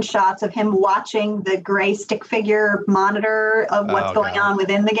concerned shots of him watching the gray stick figure monitor of what's going on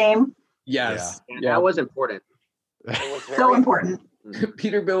within the game. Yes, Yeah. That was important. It was So very important.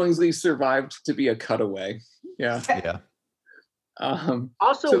 Peter Billingsley survived to be a cutaway. Yeah. Yeah.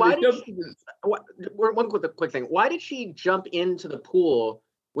 Also, So why they did jumped- one quick thing? Why did she jump into the pool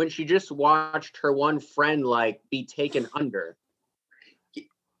when she just watched her one friend like be taken under?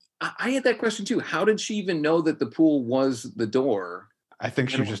 I had that question too. How did she even know that the pool was the door? I think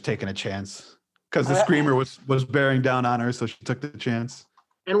she was just taking a chance because the screamer was bearing down on her, so she took the chance.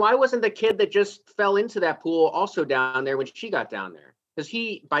 And why wasn't the kid that just fell into that pool also down there when she got down there? Because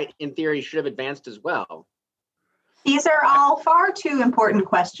he, in theory, should have advanced as well. These are all far too important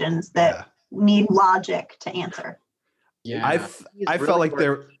questions that need logic to answer. Yeah. I felt like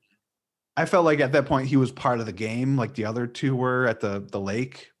I felt like at that point he was part of the game, like the other two were at the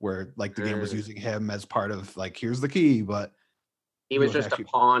lake, where like the game was using him as part of like, here's the key, but he was just a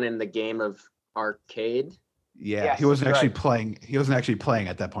pawn in the game of arcade. Yeah, Yes, he wasn't that's actually right. playing. He wasn't actually playing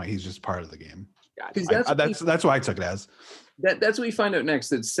at that point. He's just part of the game. Gotcha. That's What I took it as. that's what we find out next,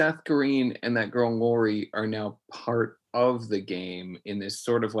 that Seth Green and that girl Lori are now part of the game in this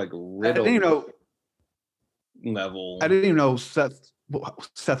sort of like riddle level. I didn't even know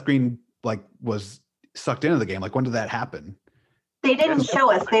Seth Green like was sucked into the game. Like, when did that happen? They didn't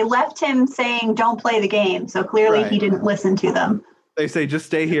show us. They left him saying, don't play the game. So clearly he didn't listen to them. They say, just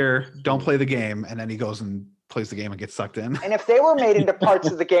stay here, don't play the game, and then he goes and plays the game and gets sucked in. And if they were made into parts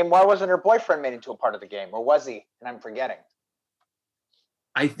of the game, why wasn't her boyfriend made into a part of the game? Or was he? And I'm forgetting.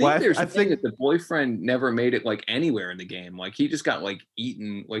 I think Well, there's I a thing think- that the boyfriend never made it like anywhere in the game. Like he just got like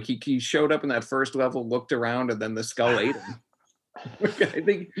eaten. Like he showed up in that first level, looked around, and then the skull ate him. I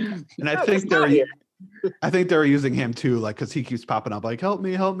think. And I think they're using him too, like, because he keeps popping up, like, help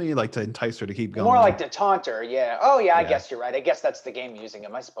me, like, to entice her to keep going. More like to taunt her. Yeah. Oh, yeah, I Yeah. guess you're right. I guess that's the game using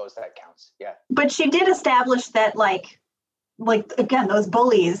him. I suppose that counts. Yeah. But she did establish that like again, those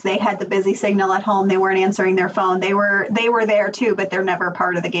bullies, they had the busy signal at home. They weren't answering their phone. They were there too, but they're never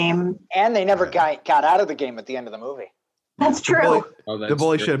part of the game. And they never got out of the game at the end of the movie. That's true. The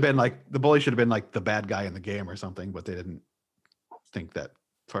bully should have been like the bad guy in the game or something, but they didn't think that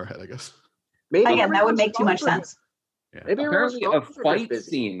far ahead, I guess. Maybe Again, that would make too much sense. Yeah. Maybe Apparently, a everyone's fight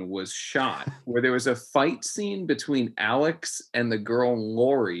busy. scene was shot where there was a fight scene between Alex and the girl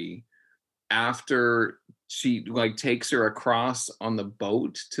Lori after she like takes her across on the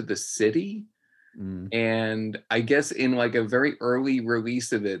boat to the city. Mm. And I guess in like a very early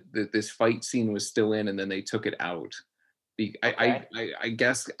release of it, that this fight scene was still in, and then they took it out. I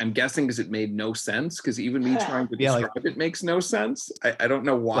guess I'm guessing because it made no sense. Because even me trying to Yeah, describe it makes no sense. I don't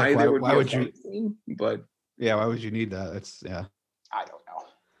know why Like, there why would be a would you- fight scene, but Yeah, why would you need that? It's I don't know. Why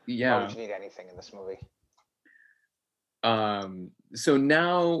yeah. would you need anything in this movie? So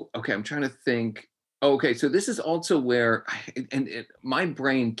now, okay, I'm trying to think. Okay, so this is also where my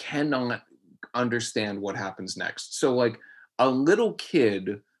brain cannot understand what happens next. So like a little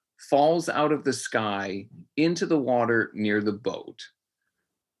kid falls out of the sky into the water near the boat,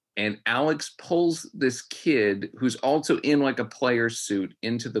 and Alex pulls this kid who's also in like a player suit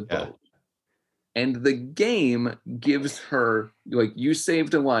into the Yeah. boat, and the game gives her like, you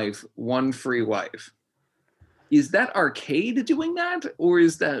saved a life, one free life. Is that Arcade doing that, or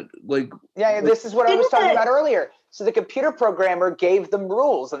is that like? Yeah, this is what I was Didn't talking it- about earlier. So the computer programmer gave them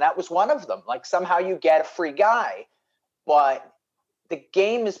rules, and that was one of them. Like somehow you get a free guy, but the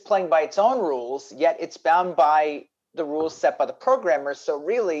game is playing by its own rules, yet it's bound by the rules set by the programmer. So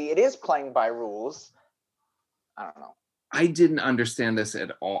really, it is playing by rules. I don't know. I didn't understand this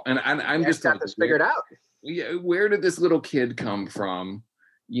at all, and I'm just got like, this figured out. yeah, where did this little kid come from?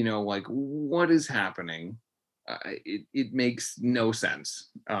 You know, like what is happening? It makes no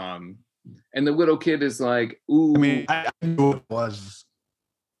sense. And the little kid is like, ooh. I mean, I knew it was.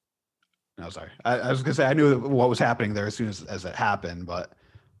 No, sorry. I was gonna say I knew what was happening there as soon as it happened, but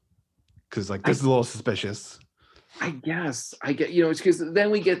because like this is a little suspicious. I guess I get, you know, it's because then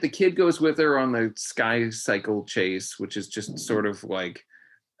we get the kid goes with her on the sky cycle chase, which is just sort of like,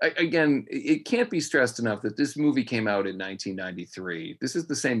 again, it can't be stressed enough that this movie came out in 1993. This is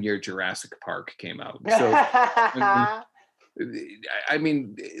the same year Jurassic Park came out. So, I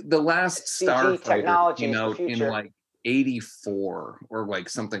mean, the last CG Starfighter technology came is the out in future. like 84 or like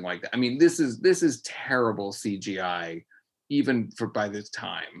something like that. I mean, this is terrible CGI, even for by this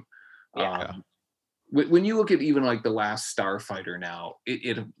time. Yeah. When you look at even like the last Starfighter now,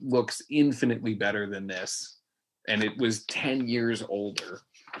 it looks infinitely better than this, and it was 10 years older.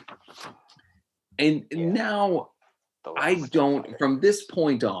 And Yeah. now The I last don't, Starfighter. from this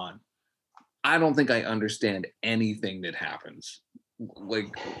point on, I don't think I understand anything that happens.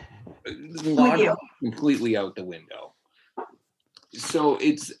 Like, logic you. completely out the window. So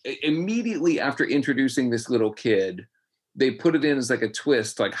it's immediately after introducing this little kid, they put it in as like a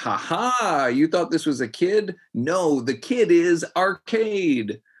twist, like, haha, you thought this was a kid? No, the kid is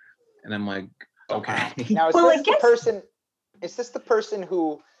Arcade. And I'm like, okay. Now is Well, this I the guess- person? Is this the person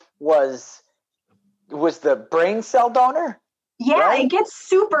who was the brain cell donor? Yeah, Right? it gets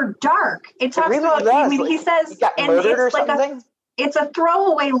super dark. It talks really about. I does. mean, he Like, says, He got and murdered or it's like something? it's a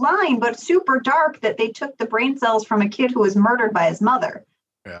throwaway line, but super dark that they took the brain cells from a kid who was murdered by his mother.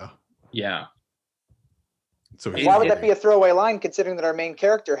 Yeah. Yeah. So Why would that be a throwaway line, considering that our main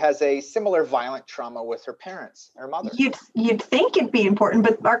character has a similar violent trauma with her parents, her mother? You'd think it'd be important,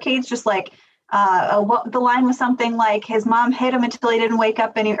 but Arcade's just like, what the line was something like, his mom hit him until he didn't wake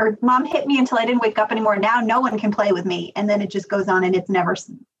up or mom hit me until I didn't wake up anymore. Now no one can play with me, and then it just goes on and it's never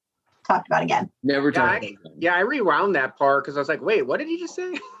talked about again. Never Yeah, talked I, about that. yeah, I rewound that part because I was like, wait, what did he just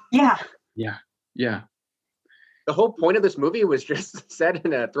say? Yeah, Yeah. The whole point of this movie was just said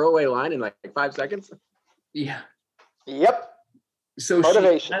in a throwaway line in like 5 seconds. Yeah. Yep. So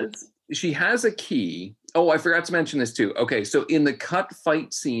Motivation. she has a key. Oh, I forgot to mention this too. Okay, so in the cut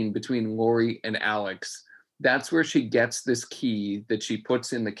fight scene between Lori and Alex, that's where she gets this key that she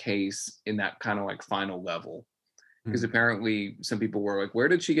puts in the case in that kind of like final level. Because apparently some people were like, where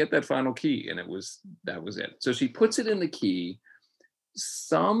did she get that final key? And that was it. So she puts it in the key.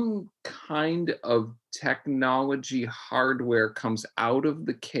 Some kind of technology hardware comes out of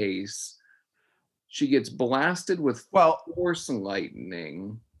the case. She gets blasted with force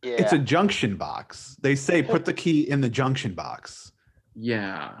lightning. Yeah. It's a junction box. They say put the key in the junction box,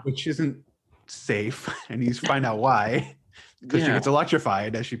 Yeah. which isn't safe, and you find out why. Because she Yeah. gets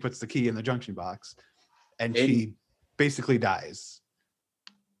electrified as she puts the key in the junction box, and she basically dies.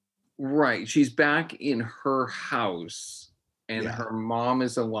 Right. She's back in her house and Yeah. her mom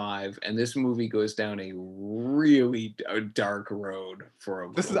is alive. And this movie goes down a really dark road for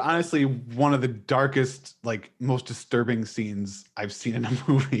a This is little- honestly one of the darkest, like most disturbing scenes I've seen in a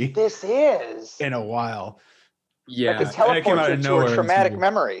movie This is. in a while. yeah. Like it And it came out teleports of you to nowhere a in traumatic this movie.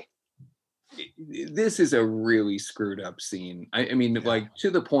 memory. This is a really screwed up scene. I mean, Yeah. like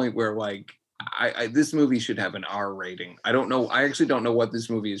to the point where like I this movie should have an R rating. I don't know. I actually don't know what this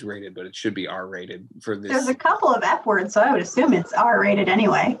movie is rated, but it should be R rated for this. there's a couple of F words, so I would assume it's R-rated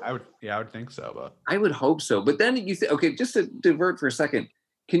anyway. I would think so, but I would hope so. But then you think, okay, just to divert for a second,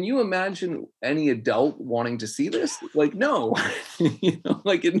 can you imagine any adult wanting to see this? Like, no, you know,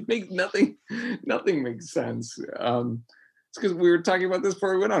 like it makes nothing makes sense. It's because we were talking about this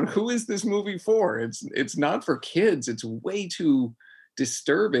before we went on. Who is this movie for? It's not for kids. It's way too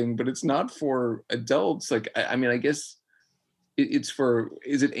disturbing, but it's not for adults. Like, I mean, I guess it's for,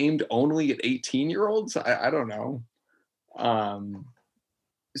 is it aimed only at 18-year-olds? I don't know.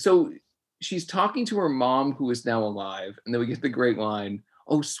 So she's talking to her mom, who is now alive, and then we get the great line,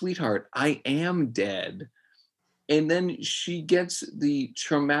 "Oh, sweetheart, I am dead." And then she gets the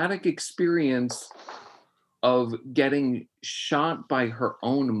traumatic experience of getting shot by her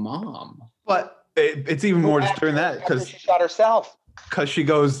own mom. but it's even more disturbing that After because she shot herself.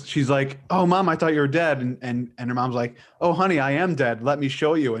 she's like, "Oh, mom, I thought you were dead," and her mom's like, "Oh, honey, I am dead. Let me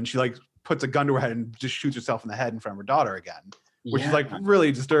show you." And she like puts a gun to her head and just shoots herself in the head in front of her daughter again, which is Yeah. like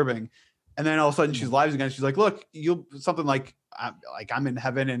really disturbing. And then all of a sudden she's alive again. She's like, look, you'll something like I'm in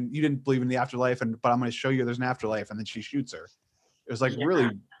heaven and you didn't believe in the afterlife, but I'm going to show you there's an afterlife. And then she shoots her. It was like really,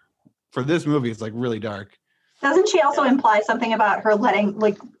 for this movie, it's like really dark. Doesn't she also imply something about her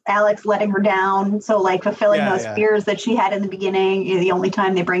Alex letting her down? So like fulfilling those fears that she had in the beginning is the only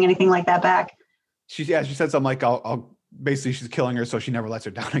time they bring anything like that back. She said something like, I'll basically she's killing her so she never lets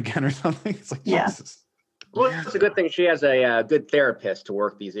her down again or something. It's like, Jesus. Well, it's a good thing she has a good therapist to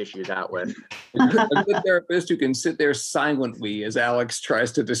work these issues out with. A good therapist who can sit there silently as Alex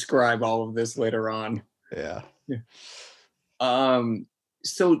tries to describe all of this later on. Yeah.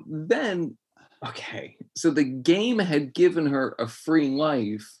 So then, so the game had given her a free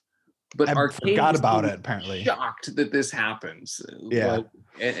life, but I Arcade forgot was about it, apparently. shocked that this happens. Yeah. Like,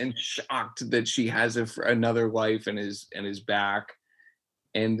 and shocked that she has another life and is back.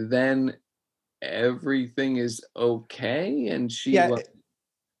 And then everything is okay, and she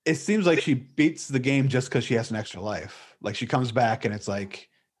it seems like she beats the game just because she has an extra life. Like she comes back and it's like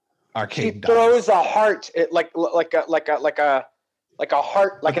Arcade She dies. throws a heart, like a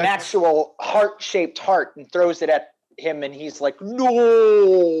heart, like an actual heart-shaped heart, and throws it at him, and he's like,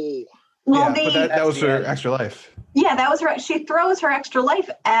 "No." Well, but that was her extra life. Yeah, that was her. She throws her extra life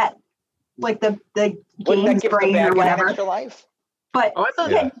at like the game's brain or whatever. Extra life? But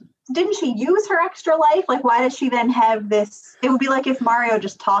didn't she use her extra life? Like, why does she then have this? It would be like if Mario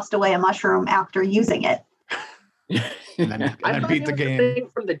just tossed away a mushroom after using it. and then beat the game. The thing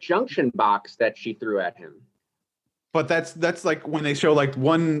from the junction box that she threw at him. But that's like when they show like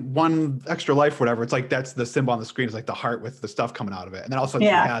one extra life, whatever. It's like that's the symbol on the screen. It's like the heart with the stuff coming out of it, and then all of a sudden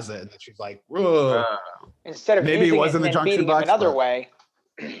she has it, and then she's like, "Whoa!" Instead of maybe it was in the junction beating box him another way.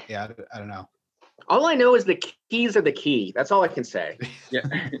 Yeah, I don't know. All I know is the keys are the key. That's all I can say. Yeah.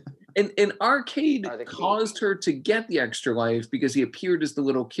 And Arcade caused her to get the extra life because he appeared as the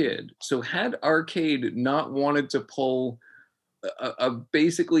little kid. So had Arcade not wanted to pull a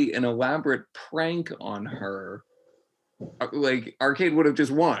basically an elaborate prank on her, like Arcade would have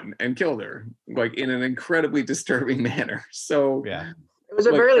just won and killed her, like in an incredibly disturbing manner. So it was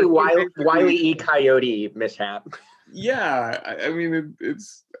a very Wile E. Coyote mishap. Yeah, I mean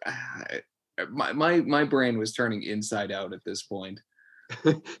it's my brain was turning inside out at this point.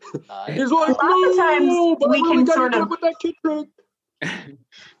 He's like, a lot of times we can sort of.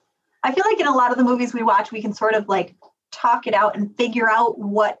 I feel like in a lot of the movies we watch, we can sort of like talk it out and figure out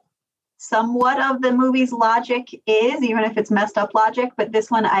what somewhat of the movie's logic is, even if it's messed up logic. But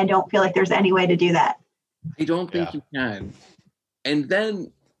this one, I don't feel like there's any way to do that. I don't think you can. And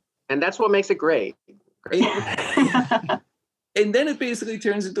that's what makes it great. And then it basically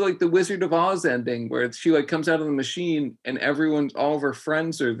turns into like the Wizard of Oz ending where she like comes out of the machine and all of her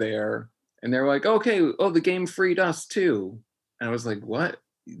friends are there and they're like, okay, the game freed us too. And I was like, what?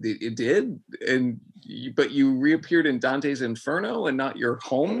 It did? But you reappeared in Dante's Inferno and not your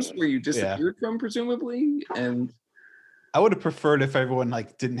homes where you disappeared from, presumably? And I would have preferred if everyone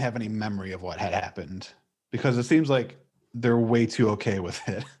like didn't have any memory of what had happened, because it seems like they're way too okay with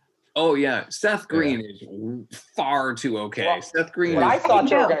it. Oh yeah, Seth Green is far too okay. Well, Seth Green. What I thought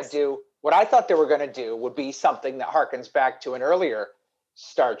they were going to do would be something that harkens back to an earlier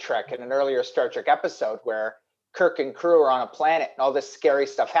Star Trek episode where Kirk and crew are on a planet and all this scary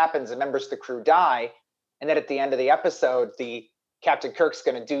stuff happens and members of the crew die, and then at the end of the episode, the Captain Kirk's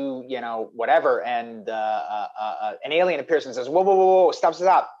going to do whatever, and an alien appears and says, "Whoa,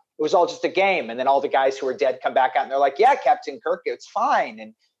 stop! It was all just a game." And then all the guys who are dead come back out and they're like, "Yeah, Captain Kirk, it's fine."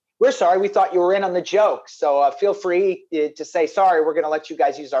 And we're sorry, we thought you were in on the joke. So feel free to say, sorry, we're going to let you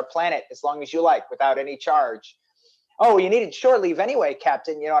guys use our planet as long as you like without any charge. Oh, you needed shore leave anyway,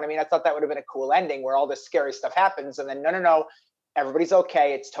 Captain. You know what I mean? I thought that would have been a cool ending where all this scary stuff happens. And then, no, everybody's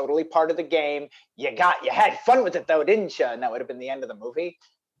okay. It's totally part of the game. You had fun with it though, didn't you? And that would have been the end of the movie.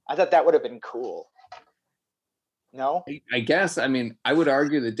 I thought that would have been cool. No? I guess, I mean, I would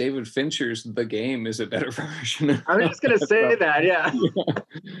argue that David Fincher's The Game is a better version. I was just going to say that, yeah.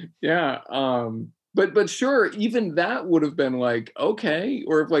 Yeah. But sure, even that would have been like, okay.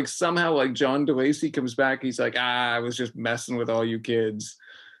 Or if like somehow like John DeLacy comes back, he's like, I was just messing with all you kids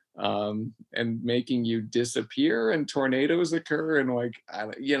and making you disappear and tornadoes occur. And like,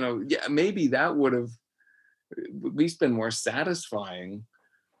 maybe that would have at least been more satisfying.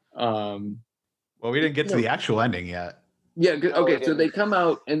 Well, we didn't get to the actual ending yet. Yeah. Okay. So they come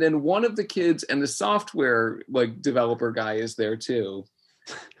out, and then one of the kids and the software like developer guy is there too.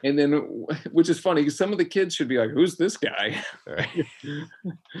 And then, which is funny because some of the kids should be like, "Who's this guy?"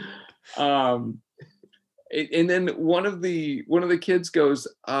 And then one of the kids goes,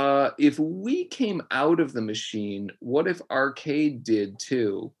 if we came out of the machine, what if Arcade did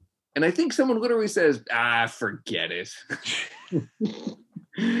too? And I think someone literally says, forget it.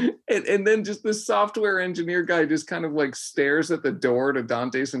 and then just this software engineer guy just kind of like stares at the door to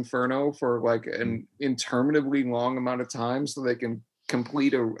Dante's Inferno for like an interminably long amount of time so they can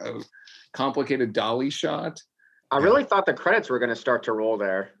complete a complicated dolly shot. I really thought the credits were going to start to roll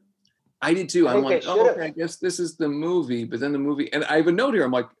there. I did too. I I'm think like, they okay, I guess this is the movie. But then the movie, and I have a note here.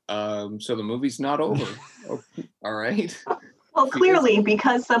 I'm like, so the movie's not over. Oh, all right. Well, clearly,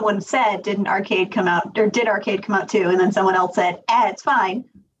 because someone said, did Arcade come out too? And then someone else said, it's fine.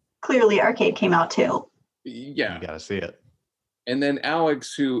 Clearly, Arcade came out too. Yeah. You gotta see it. And then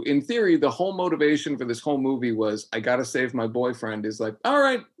Alex, who in theory, the whole motivation for this whole movie was, I got to save my boyfriend, is like, all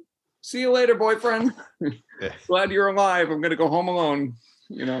right, see you later, boyfriend. Glad you're alive. I'm going to go home alone.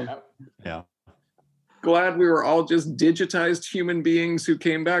 You know? Yeah. Glad we were all just digitized human beings who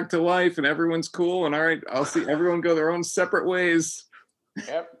came back to life and everyone's cool. And all right, I'll see everyone go their own separate ways.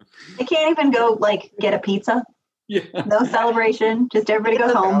 Yep. They can't even go like get a pizza. Yeah. No celebration. Just everybody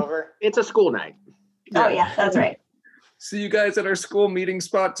goes home. Over. It's a school night. Oh yeah, that's right. See you guys at our school meeting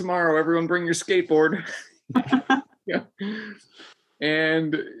spot tomorrow. Everyone bring your skateboard. Yeah.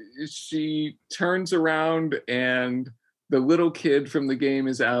 And she turns around and the little kid from the game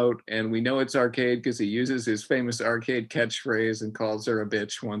is out, and we know it's Arcade because he uses his famous Arcade catchphrase and calls her a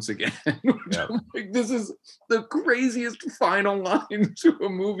bitch once again. Yep. Like, this is the craziest final line to a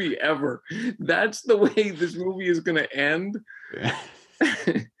movie ever. That's the way this movie is going to end. Yeah.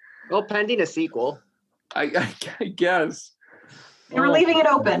 Well, pending a sequel. I guess. They were leaving it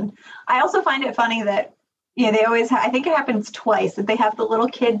open. I also find it funny that they always. I think it happens twice that they have the little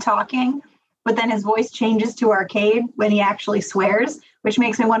kid talking, but then his voice changes to Arcade when he actually swears, which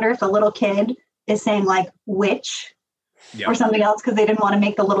makes me wonder if the little kid is saying like witch or something else because they didn't want to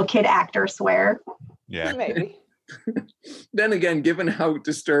make the little kid actor swear. Yeah. Maybe. Then again, given how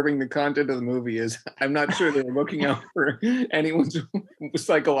disturbing the content of the movie is, I'm not sure they were looking out for anyone's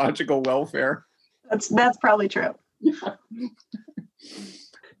psychological welfare. That's probably true.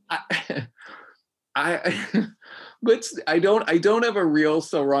 I don't have a real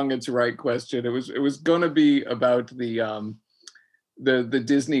so wrong it's right question. It was gonna be about the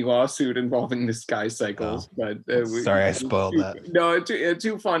Disney lawsuit involving the Sky Cycles, but sorry I spoiled that. No, it's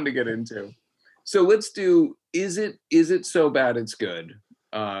too fun to get into. So let's do is it so bad it's good?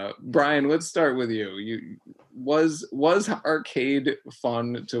 Brian, let's start with you. Was Arcade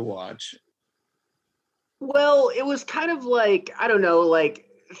fun to watch? Well, it was kind of like, I don't know, like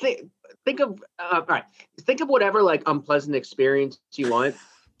think of all right, think of whatever like unpleasant experience you want,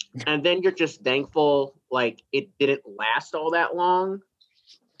 and then you're just thankful like it didn't last all that long.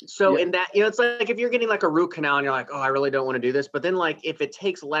 So in that, it's like if you're getting like a root canal and you're like, oh, I really don't want to do this, but then like if it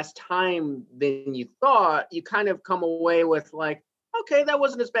takes less time than you thought, you kind of come away with like, okay, that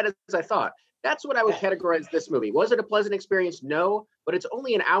wasn't as bad as I thought. That's what I would categorize this movie. Was it a pleasant experience? No, but it's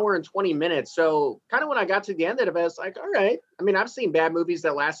only an hour and 20 minutes. So kind of when I got to the end of it, I was like, all right. I mean, I've seen bad movies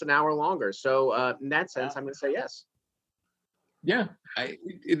that last an hour longer. So in that sense, I'm going to say yes. Yeah.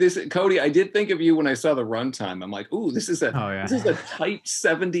 Cody, I did think of you when I saw the runtime. I'm like, ooh, this is a tight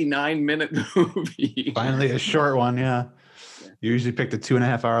 79-minute movie. Finally a short one, yeah. You usually pick the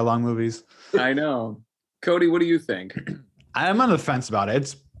 2.5 hour long movies. I know. Cody, what do you think? I'm on the fence about it.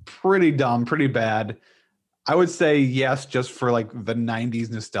 It's pretty dumb, pretty bad. I would say yes, just for like the 90s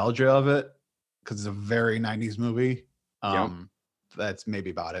nostalgia of it, because it's a very 90s movie. That's maybe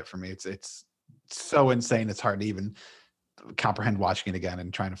about it for me. It's so insane it's hard to even comprehend watching it again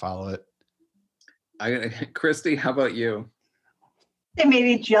and trying to follow it. Christy, how about you? They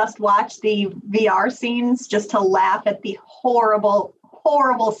maybe just watch the VR scenes just to laugh at the horrible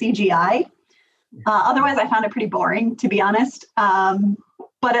CGI. Otherwise, I found it pretty boring, to be honest.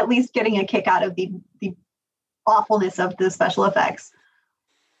 But at least getting a kick out of the awfulness of the special effects.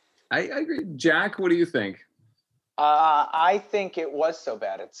 I agree. Jack, what do you think? I think it was so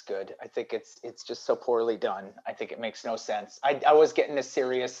bad it's good. I think it's just so poorly done. I think it makes no sense. I was getting a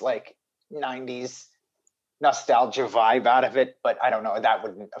serious like 90s nostalgia vibe out of it, but I don't know, that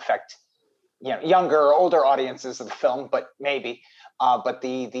wouldn't affect younger or older audiences of the film, but maybe. But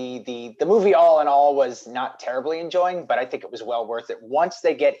the movie all in all was not terribly enjoying, but I think it was well worth it once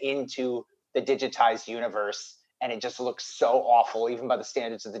they get into the digitized universe, and it just looks so awful, even by the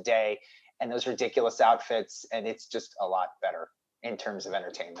standards of the day, and those ridiculous outfits, and it's just a lot better in terms of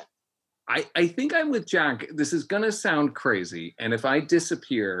entertainment. I think I'm with Jack. This is going to sound crazy, and if I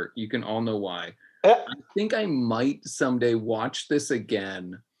disappear, you can all know why. I think I might someday watch this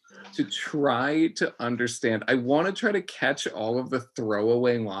again to try to understand. I want to try to catch all of the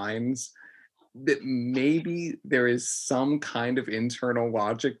throwaway lines that maybe there is some kind of internal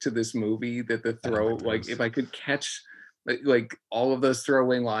logic to this movie that the throw, like if I could catch like all of those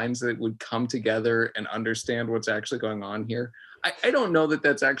throwaway lines that would come together and understand what's actually going on here. I don't know that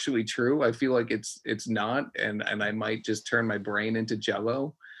that's actually true. I feel like it's not, and I might just turn my brain into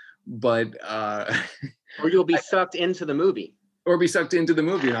Jello, but or you'll be sucked into the movie. Or be sucked into the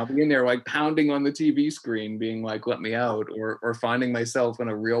movie, and I'll be in there like pounding on the TV screen, being like, "Let me out," or finding myself in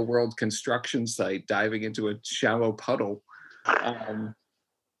a real world construction site, diving into a shallow puddle.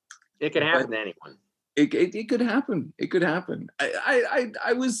 It could happen to anyone. It could happen. It could happen.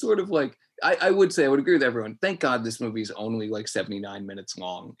 I was sort of like, I would say I would agree with everyone. Thank God this movie is only like 79 minutes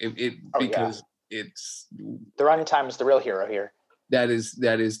long. Because it's the runtime is the real hero here. That is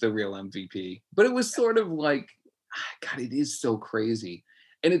the real MVP. But it was sort of like, God, it is so crazy.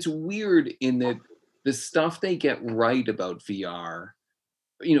 And it's weird in that the stuff they get right about VR,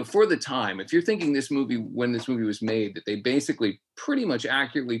 you know, for the time, if you're thinking this movie, when this movie was made, that they basically pretty much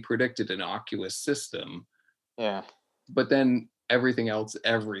accurately predicted an Oculus system. Yeah. But then everything else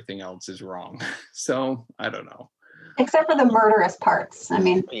is wrong. So I don't know. Except for the murderous parts. I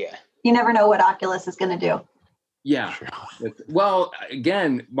mean, yeah, you never know what Oculus is going to do. Yeah. Well,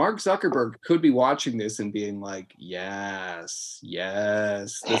 again, Mark Zuckerberg could be watching this and being like, yes,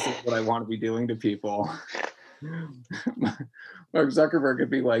 this is what I want to be doing to people. Mark Zuckerberg could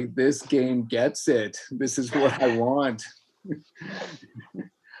be like, this game gets it. This is what I want.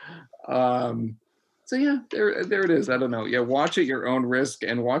 So yeah, there it is. I don't know. Yeah, watch at your own risk,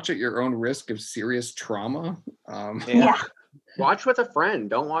 and watch at your own risk of serious trauma. Yeah. Watch with a friend.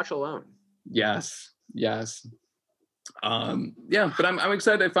 Don't watch alone. Yes. Yeah, but I'm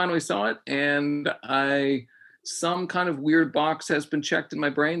excited I finally saw it, and some kind of weird box has been checked in my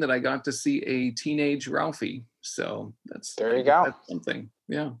brain that I got to see a teenage Ralphie. So there you go. That's something.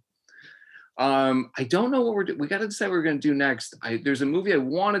 Yeah. I don't know what we got to decide what we're going to do next. There's a movie I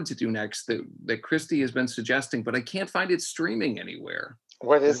wanted to do next that Christy has been suggesting, but I can't find it streaming anywhere.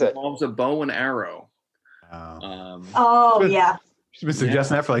 What is it? It involves a bow and arrow. Yeah. She's been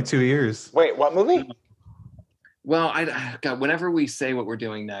suggesting that for like 2 years. Wait, what movie? Well, God, whenever we say what we're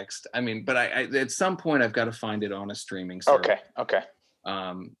doing next, I mean, but I at some point I've got to find it on a streaming service. Okay.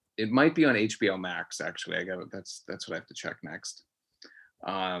 It might be on HBO Max, actually. That's what I have to check next.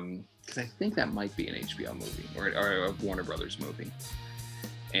 Because I think that might be an HBO movie or a Warner Brothers movie.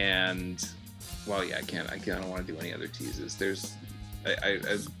 And well, yeah, I don't want to do any other teases. There's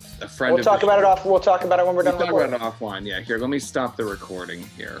a friend. We'll talk about it when we're done. We'll talk about it offline. Yeah, here, let me stop the recording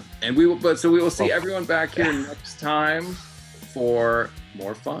here, and we will see everyone back here next time for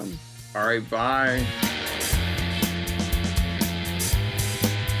more fun. All right, bye.